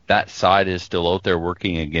that side is still out there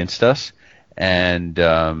working against us, and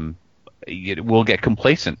we'll get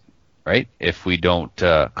complacent, right, if we don't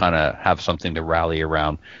kind of have something to rally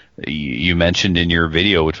around. You mentioned in your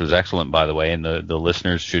video, which was excellent, by the way, and the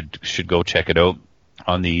listeners should go check it out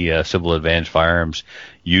on the Civil Advantage Firearms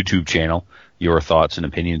YouTube channel, your thoughts and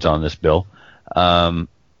opinions on this bill.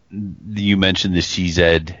 You mentioned the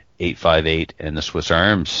CZ-858 and the Swiss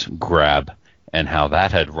Arms grab and how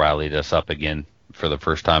that had rallied us up again for the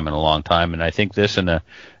first time in a long time, and I think this in a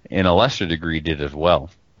lesser degree did as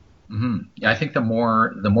well. Mm-hmm. Yeah, I think the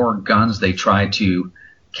more guns they try to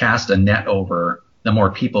cast a net over, the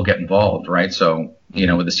more people get involved, right? So,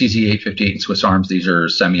 with the CZ-858 and Swiss Arms, these are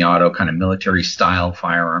semi-auto kind of military style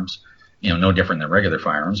firearms, no different than regular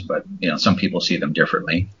firearms, but, some people see them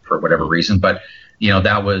differently for whatever reason. But,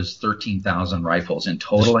 that was 13,000 rifles in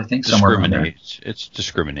total, I think, somewhere around there. It's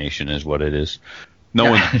discrimination is what it is.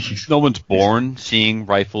 No one's born seeing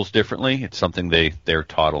rifles differently. It's something they're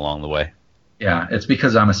taught along the way. Yeah, it's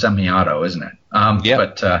because I'm a semi-auto, isn't it?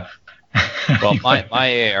 But well,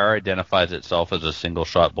 my AR identifies itself as a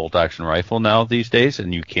single-shot bolt-action rifle now these days,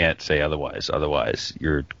 and you can't say otherwise. Otherwise,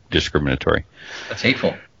 you're discriminatory. That's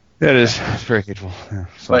hateful. It is. It's very hateful. Yeah,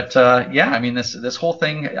 so. But I mean, this whole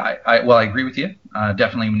thing. I agree with you.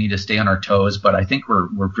 Definitely, we need to stay on our toes. But I think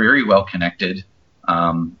we're very well connected.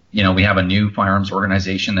 We have a new firearms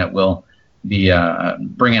organization that will be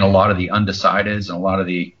bringing a lot of the undecideds and a lot of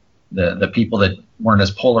the people that weren't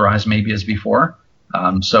as polarized maybe as before.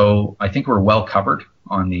 So I think we're well covered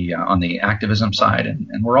on the activism side,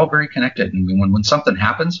 and we're all very connected. And when something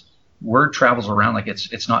happens, word travels around like it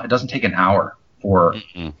doesn't take an hour for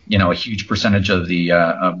a huge percentage of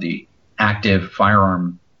the active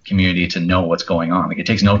firearm community to know what's going on. Like it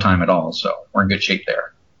takes no time at all. So we're in good shape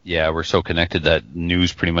there. Yeah, we're so connected that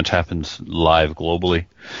news pretty much happens live globally.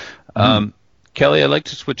 Kelly, I'd like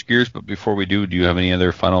to switch gears, but before we do you have any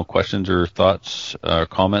other final questions or thoughts or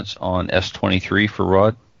comments on S23 for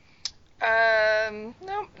Rod?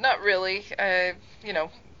 No, not really. I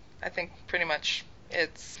think pretty much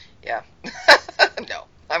it's, yeah. No,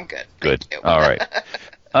 I'm good. Good. All right.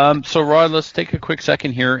 So, Rod, let's take a quick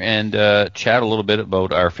second here and chat a little bit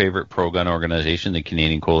about our favorite pro-gun organization, the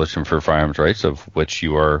Canadian Coalition for Firearms Rights, of which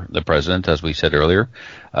you are the president, as we said earlier.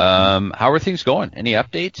 How are things going? Any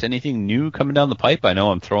updates? Anything new coming down the pipe? I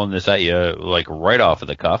know I'm throwing this at you like right off of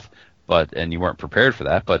the cuff, and you weren't prepared for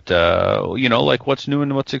that. But what's new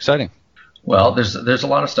and what's exciting? Well, there's a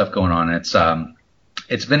lot of stuff going on.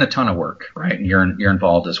 It's been a ton of work, right? And you're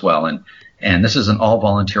involved as well, and this is an all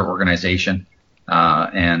volunteer organization.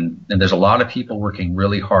 And there's a lot of people working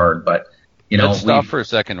really hard, but let's stop for a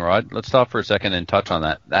second, Rod. Let's stop for a second and touch on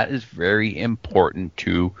that. That is very important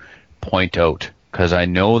to point out because I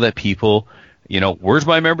know that people, where's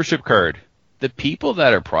my membership card? The people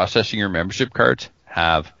that are processing your membership cards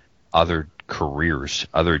have other careers,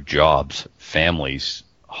 other jobs, families,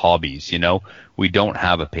 hobbies. We don't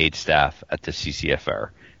have a paid staff at the CCFR.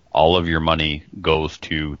 All of your money goes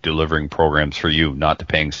to delivering programs for you, not to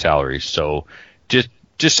paying salaries. So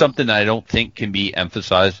just something that I don't think can be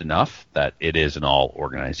emphasized enough, that it is an all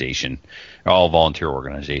volunteer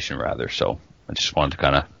organization rather. So I just wanted to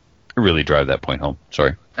kind of really drive that point home.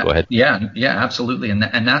 Sorry, go ahead. Yeah, absolutely. And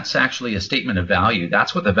that's actually a statement of value.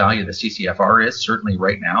 That's what the value of the CCFR is, certainly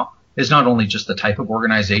right now, is not only just the type of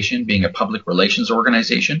organization being a public relations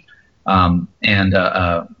organization, and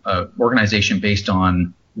a organization based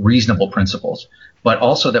on reasonable principles, but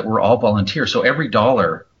also that we're all volunteers. So every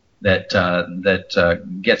dollar that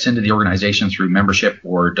gets into the organization through membership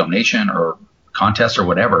or donation or contest or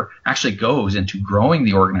whatever actually goes into growing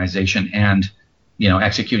the organization and,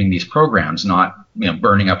 executing these programs, not,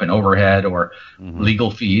 burning up an overhead or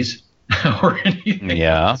legal fees or anything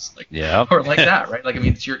else. Or like that, right? Like, I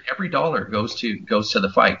mean, every dollar goes to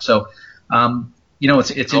the fight. So,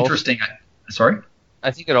 it's interesting. Sorry?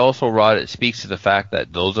 I think it also, Rod, it speaks to the fact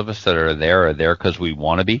that those of us that are there because we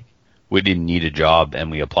want to be. We didn't need a job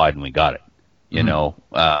and we applied and we got it.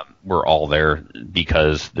 We're all there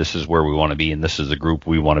because this is where we want to be and this is the group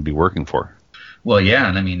we want to be working for. Well, yeah,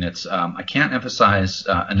 and I mean, it's I can't emphasize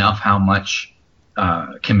enough how much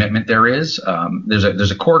commitment there is.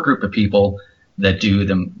 There's a core group of people that do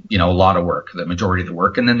a lot of work, the majority of the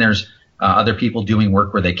work, and then there's other people doing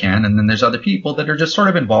work where they can, and then there's other people that are just sort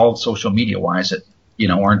of involved social media wise that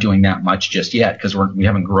aren't doing that much just yet because we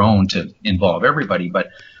haven't grown to involve everybody. But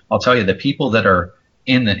I'll tell you, the people that are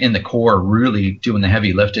in the core really doing the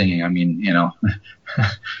heavy lifting. I mean,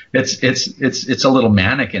 it's a little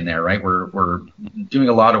manic in there, right? We're doing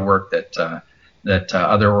a lot of work that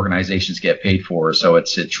other organizations get paid for. So it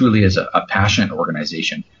truly is a passionate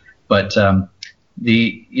organization. But I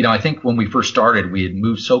think when we first started, we had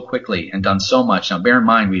moved so quickly and done so much. Now, bear in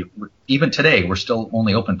mind, even today we're still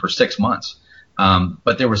only open for 6 months,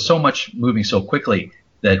 but there was so much moving so quickly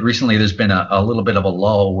that recently there's been a little bit of a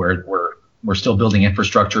lull where we're still building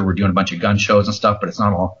infrastructure. We're doing a bunch of gun shows and stuff, but it's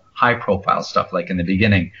not all high profile stuff like in the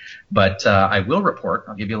beginning. But I will report,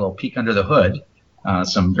 I'll give you a little peek under the hood,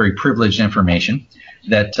 some very privileged information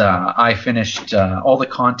that I finished all the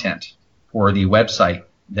content for the website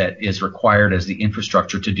that is required as the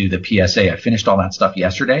infrastructure to do the PSA. I finished all that stuff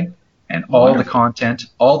yesterday, and all the content,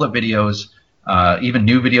 all the videos, even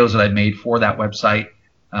new videos that I've made for that website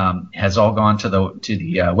has all gone to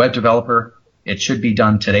the web developer. It should be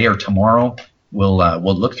done today or tomorrow. We'll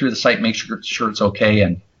look through the site, make sure it's okay,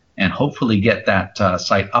 and hopefully get that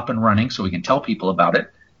site up and running so we can tell people about it.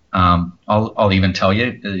 I'll even tell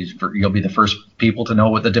you, you'll be the first people to know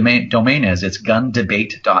what the domain is. It's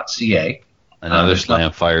gundebate.ca. Another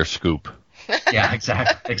slam fire scoop. Yeah,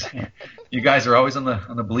 exactly. You guys are always on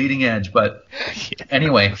the bleeding edge, but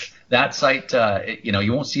anyway, that site,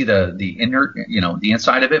 you won't see the inner, the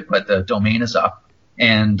inside of it, but the domain is up.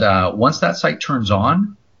 And once that site turns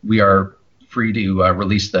on, we are free to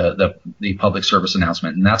release the public service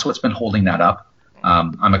announcement, and that's what's been holding that up.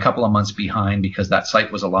 I'm a couple of months behind because that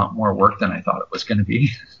site was a lot more work than I thought it was going to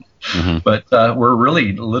be. But we're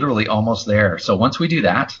really literally almost there. So once we do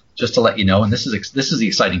that, just to let you know, and this is the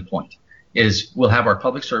exciting point, is we'll have our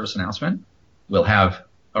public service announcement. We'll have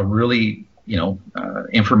a really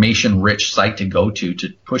information-rich site to go to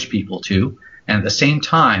push people to. And at the same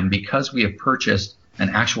time, because we have purchased an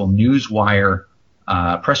actual Newswire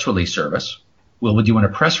press release service, we'll be doing a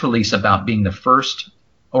press release about being the first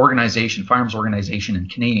firearms organization in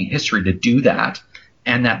Canadian history to do that.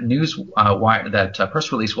 And that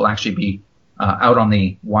press release will actually be out on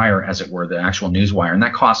the wire, as it were, the actual Newswire. And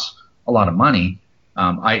that costs a lot of money.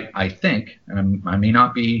 I think, and I may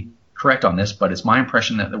not be correct on this, but it's my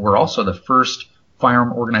impression that we're also the first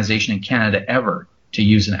firearm organization in Canada ever to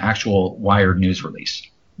use an actual wired news release.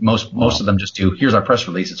 Most of them just do, here's our press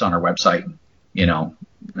release, it's on our website,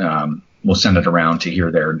 we'll send it around to here,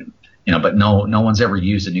 there, but no one's ever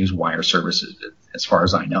used a Newswire service as far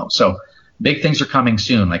as I know. So big things are coming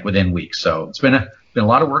soon, like within weeks. So it's been a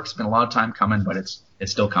lot of work, it's been a lot of time coming, but it's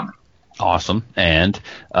still coming. Awesome. And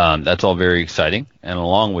that's all very exciting. And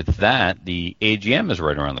along with that, the AGM is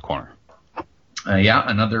right around the corner.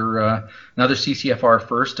 Another CCFR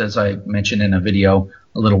first, as I mentioned in a video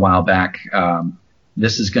a little while back.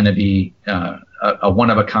 This is going to be a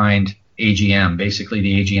one-of-a-kind AGM. Basically,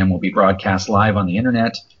 the AGM will be broadcast live on the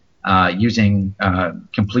internet using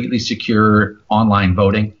completely secure online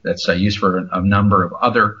voting that's used for a number of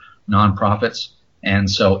other nonprofits. And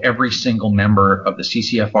so every single member of the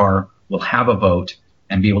CCFR will have a vote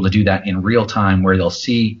and be able to do that in real time, where they'll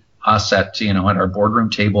see us at our boardroom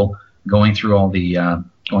table going through all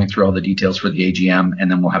the details for the AGM,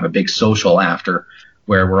 and then we'll have a big social after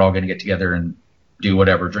where we're all going to get together and do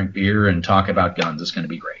whatever, drink beer and talk about guns. It's going to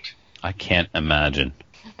be great. I can't imagine.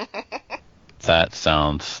 That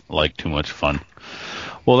sounds like too much fun.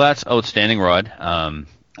 Well, that's outstanding, Rod.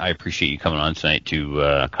 I appreciate you coming on tonight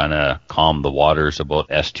to kind of calm the waters about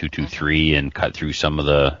S223 and cut through some of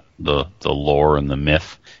the lore and the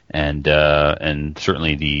myth, and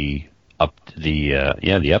certainly the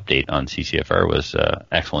update on CCFR was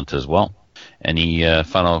excellent as well. Any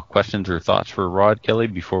final questions or thoughts for Rod, Kelly,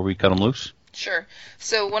 before we cut him loose? Sure.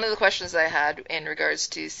 So one of the questions I had in regards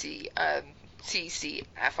to CCFR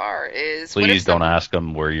is... Please don't ask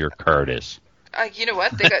them where your card is. You know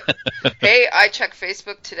what? They got. Hey, I checked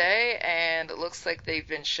Facebook today, and it looks like they've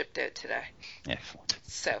been shipped out today. Excellent.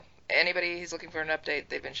 So anybody who's looking for an update,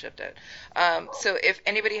 they've been shipped out. So if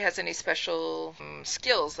anybody has any special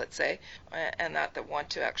skills, let's say, and that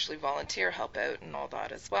want to actually volunteer, help out, and all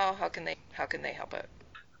that as well, how can they help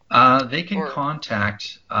out? They can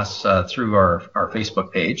contact us through our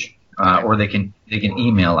Facebook page, or they can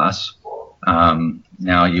email us.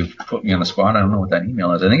 Now you've put me on the spot. I don't know what that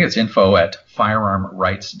email is. I think it's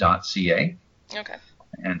info@firearmrights.ca. Okay.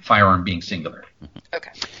 And firearm being singular. Okay.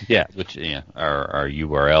 Yeah, which our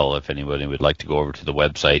URL, if anybody would like to go over to the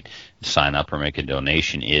website, sign up or make a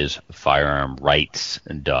donation, is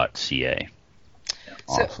firearmrights.ca.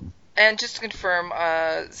 Awesome. And just to confirm,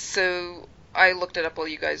 so I looked it up while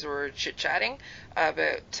you guys were chit-chatting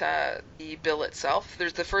about the bill itself.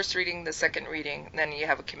 There's the first reading, the second reading, then you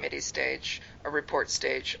have a committee stage, a report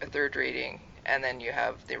stage, a third reading, and then you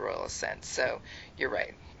have the royal assent. So you're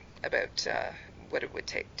right about what it would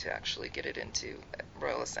take to actually get it into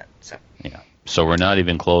royal assent. So yeah. So we're not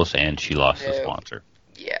even close, and she lost the sponsor.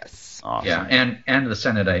 Yes. Awesome. Yeah, and the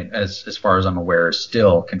Senate, as far as I'm aware, is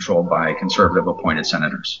still controlled by conservative appointed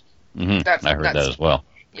senators. Mm-hmm. I heard that as well.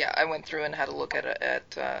 Yeah, I went through and had a look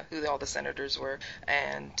at who all the senators were,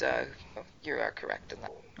 and you are correct in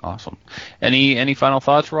that. Awesome. Any final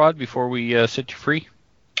thoughts, Rod, before we set you free?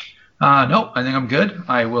 No, I think I'm good.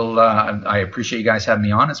 I will. I appreciate you guys having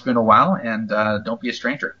me on. It's been a while, and don't be a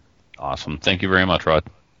stranger. Awesome. Thank you very much, Rod.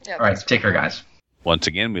 Yeah, all right, take care, guys. Once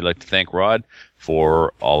again, we'd like to thank Rod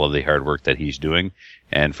for all of the hard work that he's doing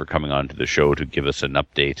and for coming on to the show to give us an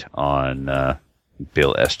update on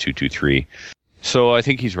Bill S-223. So I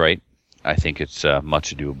think he's right. I think it's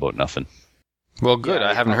much ado about nothing. Well, good.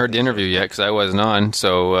 I haven't heard the interview yet because I wasn't on,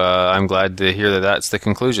 so I'm glad to hear that that's the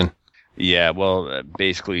conclusion. Yeah, well,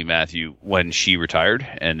 basically, Matthew, when she retired,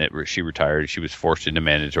 she was forced into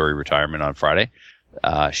mandatory retirement on Friday.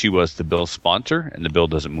 She was the bill's sponsor, and the bill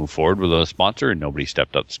doesn't move forward without a sponsor, and nobody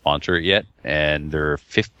stepped up to sponsor it yet. And there are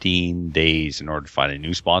 15 days in order to find a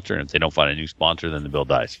new sponsor, and if they don't find a new sponsor, then the bill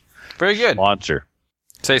dies. Very good. Sponsor.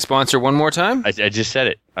 Say sponsor one more time? I just said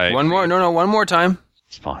it. One more time.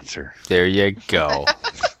 Sponsor. There you go.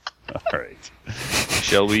 All right.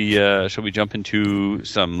 Shall we jump into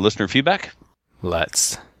some listener feedback?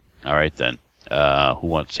 Let's. All right, then. Who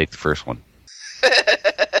wants to take the first one?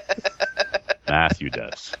 Matthew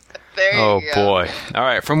does. There you go. Oh, boy. All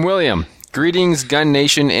right, from William. Greetings, Gun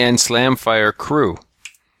Nation and Slamfire crew.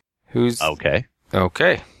 Who's... Okay.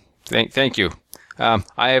 Okay. Thank you.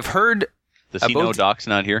 I have heard... Does he know Doc's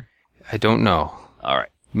not here? I don't know. All right.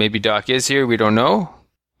 Maybe Doc is here. We don't know.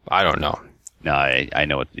 I don't know. No, I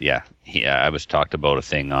know it. Yeah. I was talked about a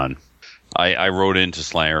thing on... I wrote into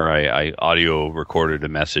Slayer. I audio recorded a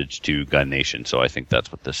message to Gun Nation, so I think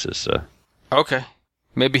that's what this is. Okay.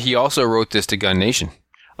 Maybe he also wrote this to Gun Nation.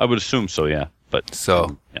 I would assume so, yeah. But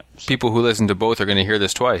So, people who listen to both are going to hear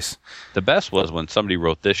this twice. The best was when somebody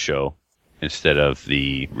wrote this show instead of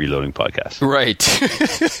the Reloading podcast. Right.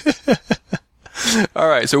 All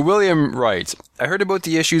right, so William writes, I heard about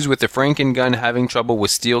the issues with the Franken gun having trouble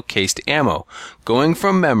with steel-cased ammo. Going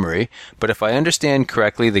from memory, but if I understand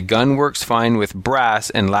correctly, the gun works fine with brass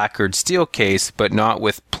and lacquered steel case, but not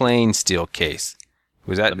with plain steel case.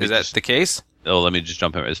 Is that the case? Oh, let me just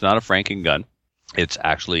jump in. It's not a Franken gun. It's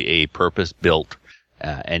actually a purpose-built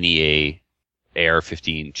NEA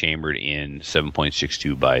AR-15 chambered in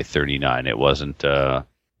 7.62 by 39. It wasn't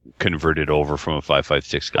converted over from a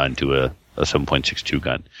 5.56 gun to a 7.62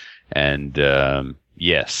 gun. And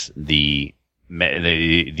yes, the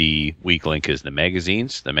weak link is the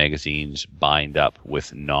magazines. The magazines bind up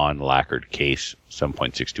with non-lacquered case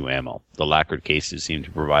 7.62 ammo. The lacquered cases seem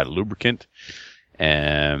to provide a lubricant,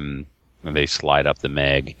 and they slide up the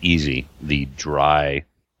mag easy. The dry,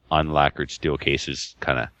 unlacquered steel cases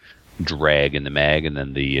kind of drag in the mag, and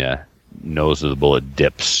then the nose of the bullet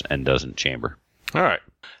dips and doesn't chamber. All right.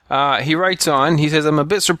 He writes on, he says, I'm a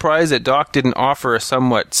bit surprised that Doc didn't offer a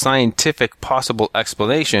somewhat scientific possible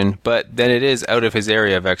explanation, but then it is out of his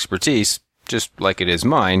area of expertise, just like it is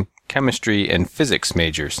mine, chemistry and physics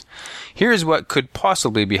majors. Here's what could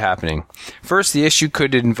possibly be happening. First, the issue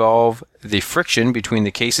could involve the friction between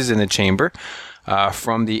the cases in the chamber.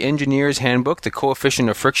 From the engineer's handbook, the coefficient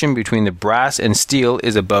of friction between the brass and steel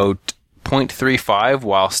is about 0.35,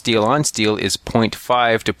 while steel on steel is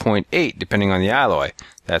 0.5 to 0.8, depending on the alloy.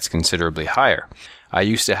 That's considerably higher. I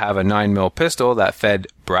used to have a 9mm pistol that fed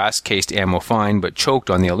brass-cased ammo fine but choked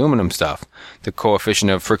on the aluminum stuff. The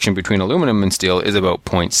coefficient of friction between aluminum and steel is about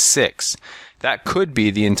 0.6. That could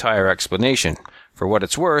be the entire explanation. For what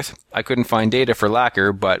it's worth, I couldn't find data for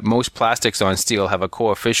lacquer, but most plastics on steel have a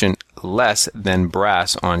coefficient less than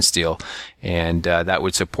brass on steel, and that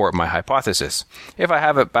would support my hypothesis. If I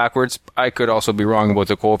have it backwards, I could also be wrong about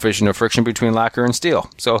the coefficient of friction between lacquer and steel.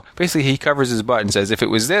 So basically he covers his butt and says, if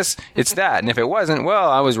it was this, it's that, and if it wasn't,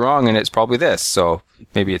 well, I was wrong and it's probably this, so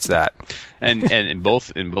maybe it's that. And in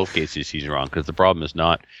both cases he's wrong, because the problem is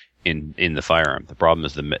not in the firearm. The problem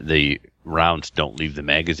is the rounds don't leave the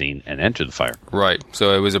magazine and enter the fire. Right.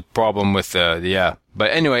 So it was a problem with yeah.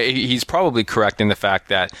 But anyway, he's probably correct in the fact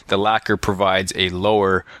that the lacquer provides a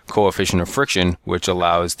lower coefficient of friction, which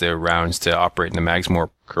allows the rounds to operate in the mags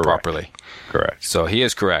more properly. Correct. So he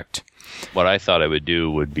is correct. What I thought I would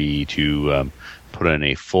do would be to put in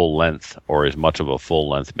a full length or as much of a full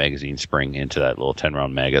length magazine spring into that little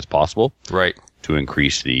 10-round mag as possible. Right. To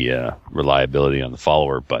increase the reliability on the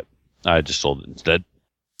follower, but I just sold it instead.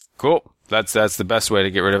 Cool. That's the best way to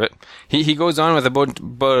get rid of it. He goes on with about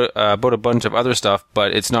a bunch of other stuff,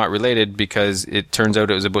 but it's not related because it turns out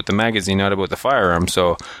it was about the magazine, not about the firearm.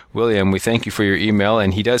 So, William, we thank you for your email,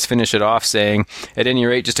 and he does finish it off saying, at any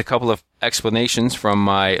rate, just a couple of explanations from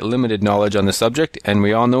my limited knowledge on the subject, and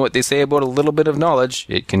we all know what they say about a little bit of knowledge.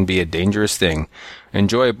 It can be a dangerous thing.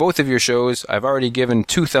 Enjoy both of your shows. I've already given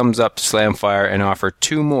 2 thumbs up to Slamfire and offer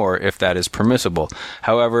 2 more if that is permissible.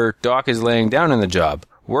 However, Doc is laying down on the job.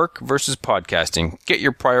 Work versus podcasting. Get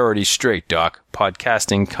your priorities straight, Doc.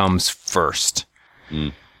 Podcasting comes first.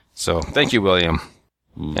 So, thank you, William,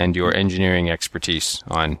 and your engineering expertise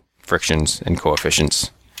on frictions and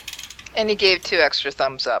coefficients. And he gave 2 extra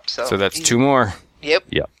thumbs up. So that's 2 more. Yep.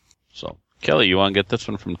 So, Kelly, you want to get this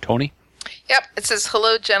one from Tony? Yep. It says,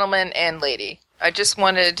 hello, gentlemen and lady. I just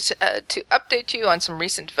wanted to update you on some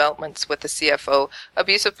recent developments with the CFO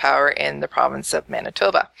abuse of power in the province of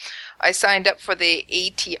Manitoba. I signed up for the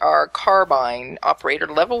ATR Carbine Operator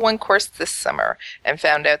Level 1 course this summer and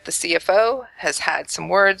found out the CFO has had some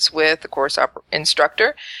words with the course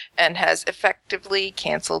instructor and has effectively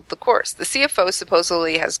canceled the course. The CFO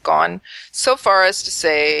supposedly has gone so far as to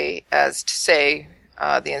say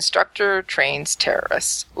the instructor trains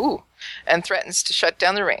terrorists. Ooh. And threatens to shut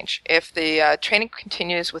down the range if the training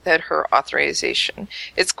continues without her authorization.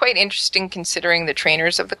 It's quite interesting considering the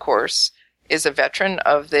trainers of the course is a veteran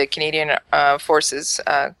of the Canadian Forces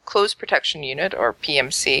Closed Protection Unit, or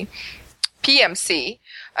PMC,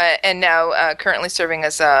 and now currently serving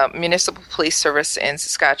as a municipal police service in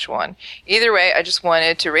Saskatchewan. Either way, I just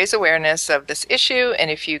wanted to raise awareness of this issue,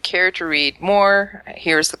 and if you care to read more,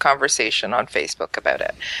 here's the conversation on Facebook about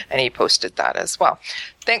it. And he posted that as well.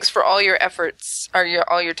 Thanks for all your efforts, or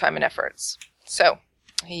all your time and efforts. So,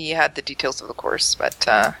 he had the details of the course, but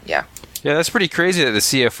yeah. Yeah, that's pretty crazy that the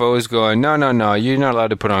CFO is going, no, you're not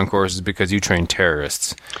allowed to put on courses because you train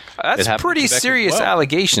terrorists. That's pretty serious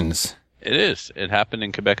allegations. It is. It happened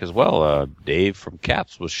in Quebec as well. Dave from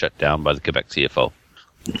CAPS was shut down by the Quebec CFO.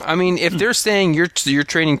 I mean, if they're saying you're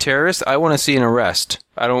training terrorists, I want to see an arrest.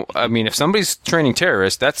 If somebody's training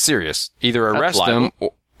terrorists, that's serious. Either arrest them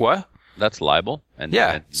or what? That's libel.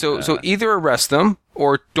 So either arrest them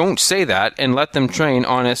or don't say that and let them train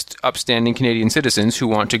honest, upstanding Canadian citizens who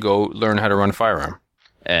want to go learn how to run a firearm.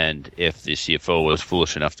 And if the CFO was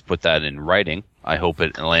foolish enough to put that in writing, I hope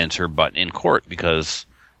it lands her butt in court because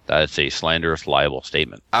that's a slanderous, libel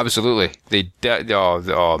statement. Absolutely.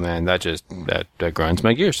 Oh man, that grinds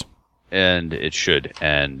my gears. And it should.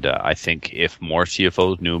 And I think if more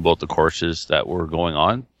CFOs knew about the courses that were going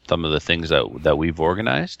on, some of the things that we've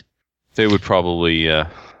organized, they would probably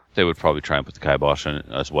try and put the kibosh on it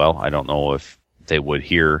as well. I don't know if they would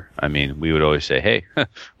hear. I mean, we would always say, "Hey,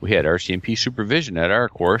 we had RCMP supervision at our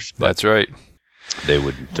course." But that's right. They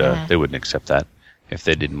wouldn't. They wouldn't accept that if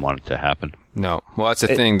they didn't want it to happen. No. Well, that's the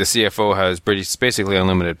thing. The CFO has basically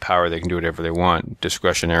unlimited power. They can do whatever they want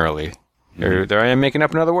discretionarily. Mm-hmm. There I am making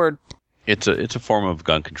up another word. It's a form of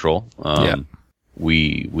gun control.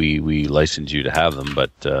 We license you to have them,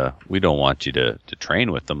 but we don't want you to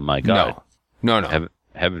train with them. My God. No.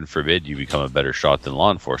 Heaven forbid you become a better shot than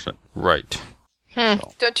law enforcement. Right.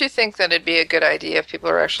 So. Don't you think that it'd be a good idea if people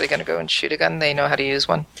are actually going to go and shoot a gun, they know how to use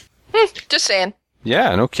one? Just saying.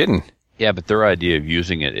 Yeah, no kidding. Yeah, but their idea of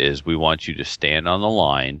using it is we want you to stand on the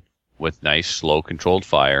line with nice, slow, controlled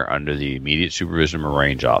fire under the immediate supervision of a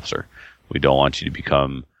range officer. We don't want you to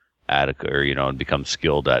become adequate or, become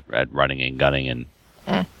skilled at running and gunning.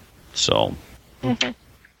 And so,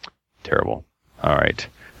 terrible. All right.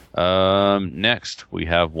 Next, we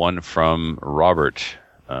have one from Robert.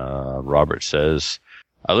 Robert says,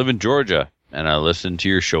 I live in Georgia, and I listen to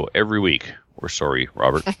your show every week. We're sorry,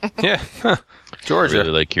 Robert. Yeah, Georgia. I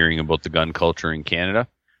really like hearing about the gun culture in Canada.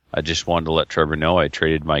 I just wanted to let Trevor know I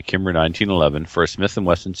traded my Kimber 1911 for a Smith &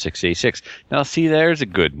 Wesson 686. Now, see, there's a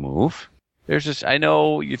good move. There's just, I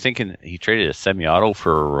know you're thinking he traded a semi-auto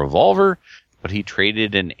for a revolver, but he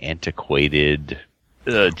traded an antiquated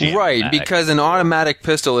right, because an automatic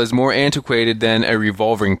pistol is more antiquated than a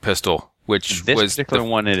revolving pistol, which This was the particular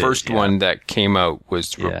one it is, first yeah. one that came out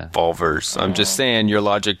was Yeah. revolvers. I'm just saying your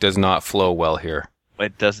logic does not flow well here.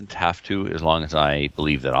 It doesn't have to, as long as I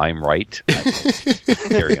believe that I'm right.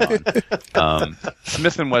 Carry on.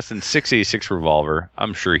 Smith & Wesson 686 revolver.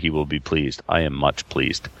 I'm sure he will be pleased. I am much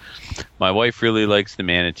pleased. My wife really likes the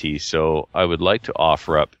Manatee, so I would like to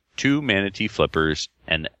offer up 2 Manatee flippers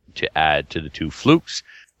and to add to the 2 flukes.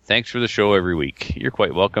 Thanks for the show every week. You're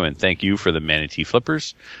quite welcome, and thank you for the Manatee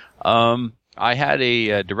flippers. I had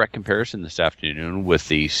a direct comparison this afternoon with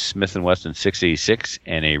the Smith & Wesson 686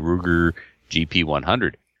 and a Ruger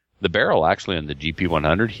GP100. The barrel actually on the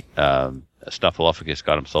GP100, Snuffleupagus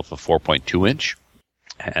got himself a 4.2 inch,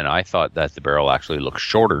 and I thought that the barrel actually looked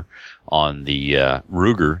shorter on the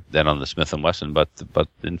Ruger than on the Smith & Wesson, but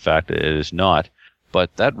in fact it is not.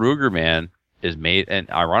 But that Ruger, man, is made, and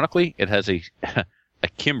ironically, it has a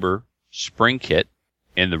Kimber spring kit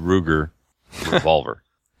in the Ruger revolver.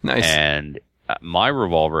 Nice. And my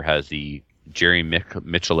revolver has the Jerry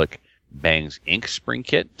Michalik Bangs Ink spring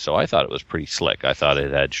kit, so I thought it was pretty slick. I thought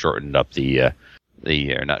it had shortened up or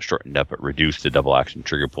not shortened up, but reduced the double action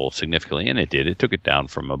trigger pull significantly, and it did. It took it down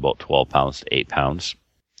from about 12 pounds to 8 pounds,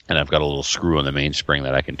 and I've got a little screw on the mainspring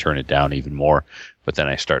that I can turn it down even more, but then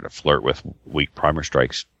I start to flirt with weak primer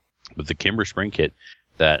strikes. But the Kimber spring kit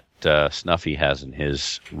that Snuffy has in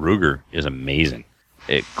his Ruger is amazing.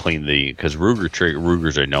 It cleaned because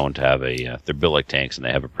Rugers are known to have they're built like tanks and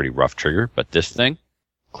they have a pretty rough trigger, but this thing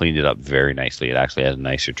cleaned it up very nicely. It actually has a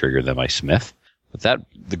nicer trigger than my Smith. But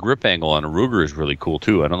the grip angle on a Ruger is really cool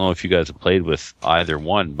too. I don't know if you guys have played with either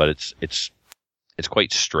one, but it's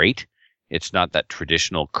quite straight. It's not that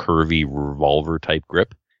traditional curvy revolver type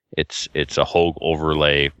grip. It's a Hogue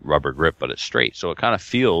overlay rubber grip, but it's straight. So it kind of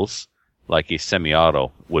feels like a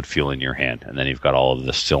semi-auto would feel in your hand. And then you've got all of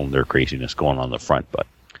the cylinder craziness going on the front. But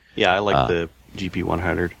Yeah, I like the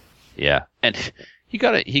GP100. yeah, and he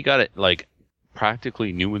got it like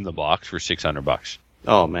practically new in the box for $600.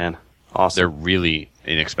 Oh man, awesome. They're really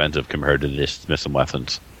inexpensive compared to this Smith &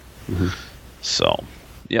 Wessons. Mm-hmm. So,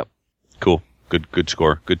 yep, cool, good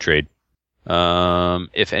score, good trade.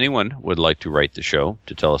 If anyone would like to write the show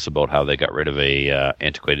to tell us about how they got rid of a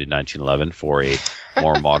antiquated 1911 for a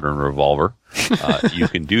more modern revolver, you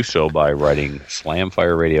can do so by writing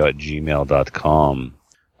slamfireradio@gmail.com.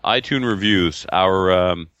 iTunes reviews.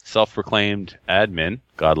 Our self-proclaimed admin,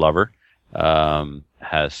 God lover,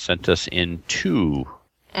 has sent us in 2.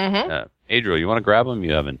 Adriel, you want to grab them?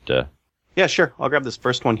 You haven't. Yeah, sure. I'll grab this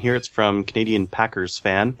first one here. It's from Canadian Packers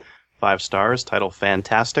fan. 5 stars. Title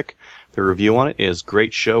fantastic. The review on it is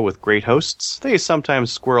great show with great hosts. They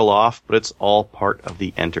sometimes squirrel off, but it's all part of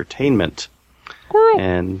the entertainment.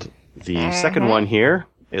 And the second one here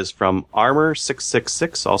is from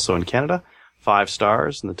Armor666, also in Canada. 5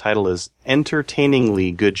 stars. And the title is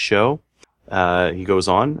Entertainingly Good Show. He goes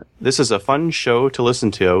on, this is a fun show to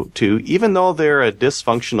listen to, even though they're a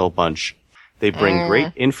dysfunctional bunch. They bring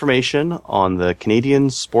great information on the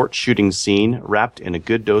Canadian sports shooting scene wrapped in a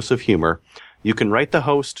good dose of humor. You can write the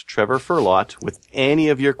host, Trevor Furlot, with any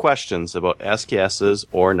of your questions about SKSs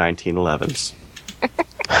or 1911s.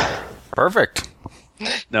 Perfect.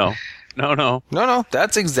 No. No,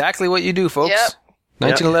 that's exactly what you do, folks. Yep.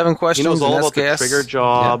 1911 questions. He knows all and about the SKS. trigger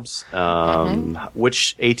jobs,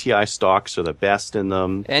 which ATI stocks are the best in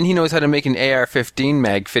them. And he knows how to make an AR-15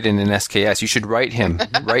 mag fit in an SKS. You should write him.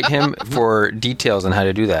 Write him for details on how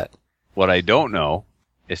to do that. What I don't know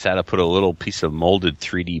is how to put a little piece of molded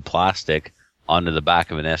 3D plastic onto the back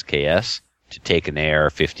of an SKS to take an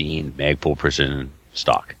AR-15 Magpul Precision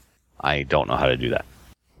stock. I don't know how to do that.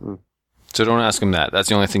 So don't ask him that. That's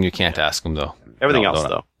the only thing you can't ask him, though. Everything No, else, no.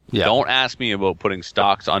 though. Yeah. Don't ask me about putting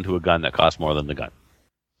stocks onto a gun that costs more than the gun.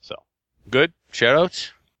 So, good. Shoutouts?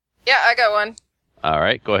 Yeah, I got one. All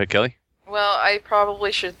right. Go ahead, Kelly. Well, I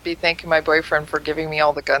probably should be thanking my boyfriend for giving me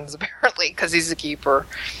all the guns, apparently, because he's a keeper.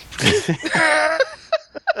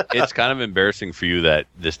 It's kind of embarrassing for you that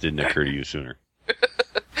this didn't occur to you sooner.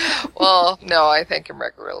 Well, no, I thank him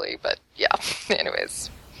regularly, but yeah. Anyways.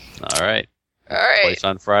 All right. All right. Place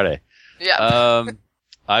on Friday. Yeah.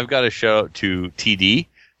 I've got a shout out to TD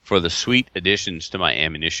for the sweet additions to my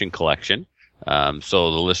ammunition collection.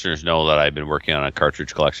 So the listeners know that I've been working on a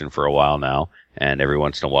cartridge collection for a while now, And every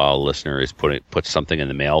once in a while, a listener is puts something in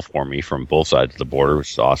the mail for me from both sides of the border,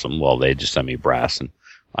 which is awesome. Well, they just send me brass, and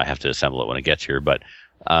I have to assemble it when it gets here. But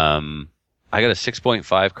I got a 6.5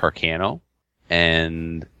 Carcano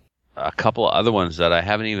and a couple of other ones that I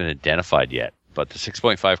haven't even identified yet. But the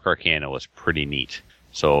 6.5 Carcano was pretty neat.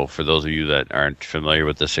 So for those of you that aren't familiar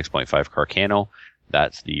with the 6.5 Carcano,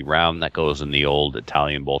 that's the round that goes in the old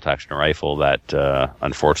Italian bolt-action rifle that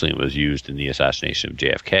unfortunately was used in the assassination of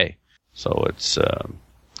JFK. So it's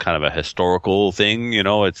kind of a historical thing, you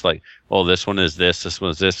know. It's like, oh, this one is this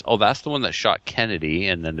one is this. Oh, that's the one that shot Kennedy,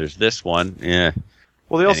 and then there's this one. Yeah.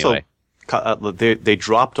 Well, they Anyway. also they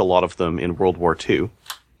dropped a lot of them in World War II.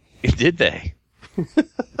 Did they?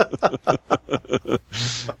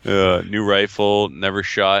 New rifle, never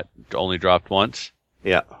shot, only dropped once.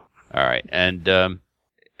 Yeah. All right, and for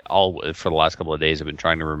the last couple of days, I've been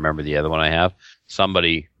trying to remember the other one I have.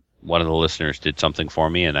 One of the listeners did something for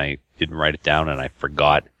me, and I didn't write it down, and I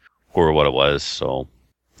forgot who or what it was. So,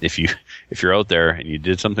 if you're out there and you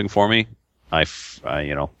did something for me,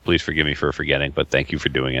 please forgive me for forgetting, but thank you for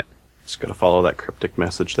doing it. Just got to follow that cryptic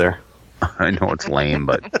message there. I know it's lame,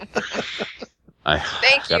 but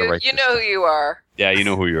Thank you. You know who you are. Yeah, you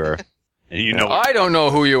know who you are. And you know I don't know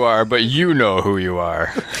who you are, but you know who you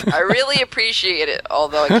are. I really appreciate it,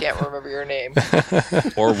 although I can't remember your name.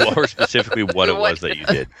 or specifically what it was that you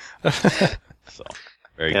did. So,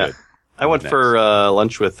 very good. I went for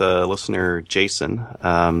lunch with listener Jason.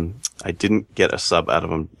 I didn't get a sub out of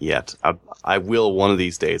him yet. I will one of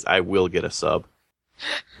these days. I will get a sub,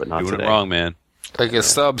 but not Doing today. it wrong, man. Like a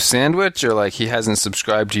sub sandwich, or like he hasn't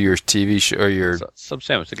subscribed to your TV show or your... Sub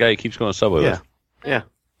sandwich. The guy who keeps going Subway with. Yeah.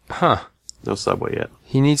 Huh. No Subway yet.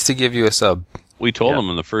 He needs to give you a sub. We told him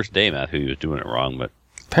on the first day, Matt, he was doing it wrong, but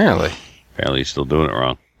Apparently. he's still doing it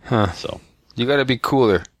wrong. Huh. So You gotta be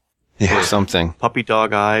cooler. Or something. Puppy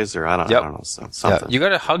dog eyes, or I don't know, something. Yeah, you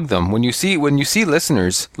gotta hug them. When you see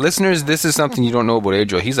listeners, this is something you don't know about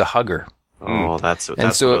Adriel. He's a hugger. Oh, that's what I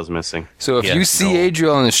was missing. So if you see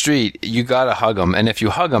Adriel on the street, you gotta hug him. And if you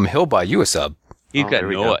hug him, he'll buy you a sub. he's got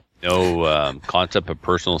no concept of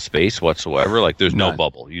personal space whatsoever. Like there's no None.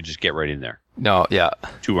 bubble. You just get right in there. No, yeah.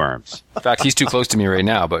 2 arms. In fact, he's too close to me right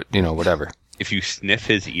now, but, whatever. If you sniff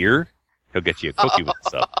his ear, he'll get you a cookie with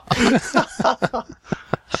stuff.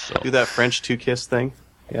 Do that French 2-kiss thing.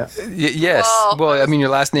 Yeah. Yes. Well, I mean, your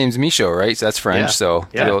last name's Michaud, right? So that's French. Yeah. So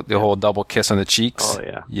Yeah. the whole double kiss on the cheeks. Oh,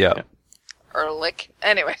 yeah. Yeah. Or lick.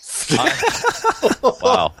 Anyways.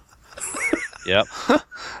 Wow. Yep.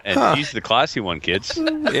 And he's the classy one, kids.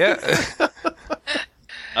 Yeah.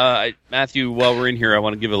 Matthew, while we're in here, I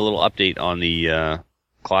want to give a little update on the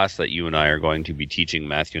class that you and I are going to be teaching.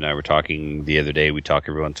 Matthew and I were talking the other day. We talk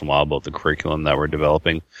every once in a while about the curriculum that we're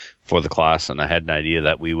developing for the class, and I had an idea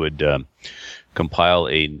that we would compile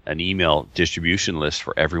an email distribution list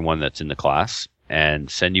for everyone that's in the class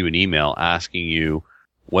and send you an email asking you,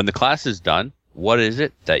 when the class is done, what is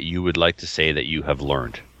it that you would like to say that you have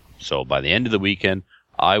learned? So by the end of the weekend,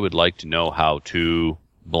 I would like to know how to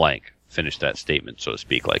blank. Finish that statement, so to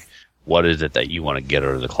speak. Like, what is it that you want to get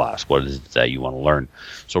out of the class? What is it that you want to learn?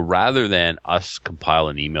 So rather than us compile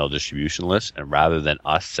an email distribution list and rather than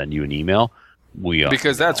us send you an email,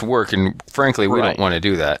 because that's work, and frankly, we don't want to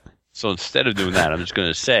do that. So instead of doing that, I'm just going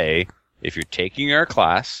to say, if you're taking our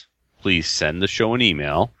class, please send the show an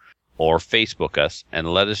email or Facebook us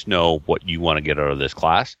and let us know what you want to get out of this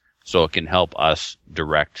class so it can help us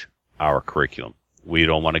direct our curriculum. We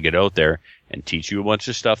don't want to get out there and teach you a bunch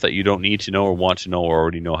of stuff that you don't need to know or want to know or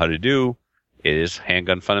already know how to do. It is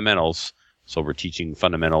handgun fundamentals. So we're teaching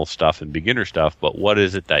fundamental stuff and beginner stuff, but what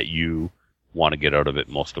is it that you want to get out of it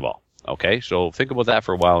most of all? Okay, so think about that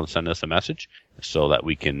for a while and send us a message so that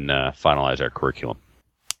we can finalize our curriculum.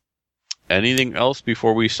 Anything else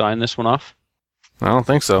before we sign this one off? I don't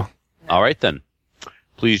think so. All right, then.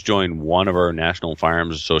 Please join one of our national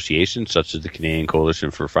firearms associations, such as the Canadian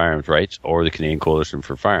Coalition for Firearms Rights or the Canadian Coalition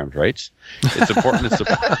for Firearms Rights. It's important to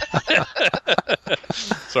support...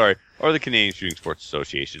 or the Canadian Shooting Sports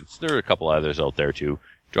Associations. There are a couple others out there, too.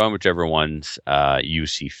 Join whichever ones you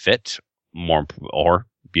see fit, or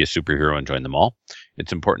be a superhero and join them all.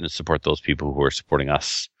 It's important to support those people who are supporting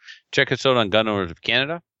us. Check us out on Gun Owners of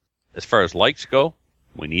Canada. As far as likes go,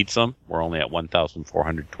 we need some. We're only at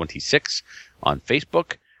 1,426 on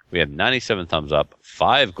Facebook. We have 97 thumbs up,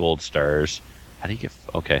 5 gold stars. How do you get...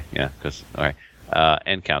 Okay, yeah, because... All right.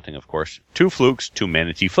 And counting, of course. 2 flukes, 2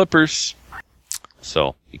 manatee flippers.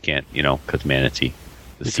 So, you can't, because manatee.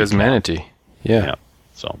 Because manatee. Yeah.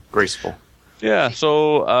 So... Graceful. Yeah,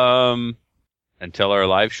 so, until our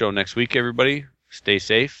live show next week, everybody, stay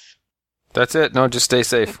safe. That's it. No, just stay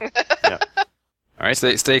safe. Yeah. All right.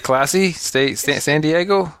 Stay classy. Stay San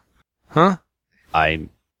Diego. Huh?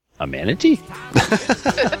 I'm a manatee.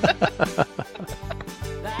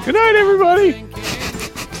 Good night, everybody.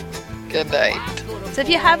 Good night. So if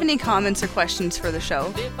you have any comments or questions for the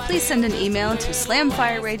show, please send an email to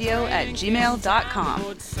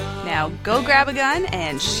slamfireradio@gmail.com. Now go grab a gun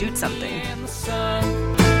and shoot something.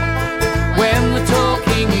 When the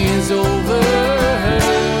talking is over,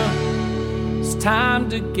 it's time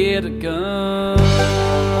to get a gun.